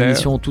 ils font une C'est-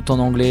 émission tout en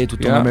anglais, tout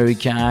en Yeah.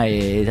 américain,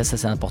 et là ça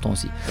c'est important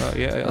aussi.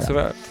 Yeah, c'est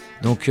vrai.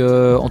 Donc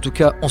en tout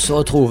cas, on se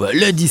retrouve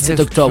le 17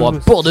 octobre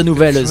pour de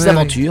nouvelles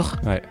aventures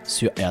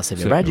sur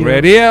RCV Radio.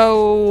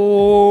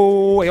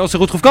 Radio. Et on se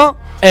retrouve quand?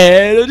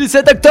 Et le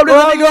 17 octobre, les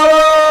amigos.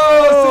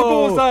 C'est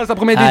bon ça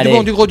promet du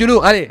bon, du gros, du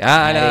lourd.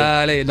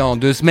 Allez, dans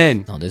 2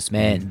 semaines. Dans 2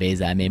 semaines,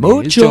 besame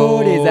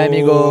mucho, les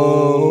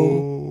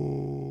amigos.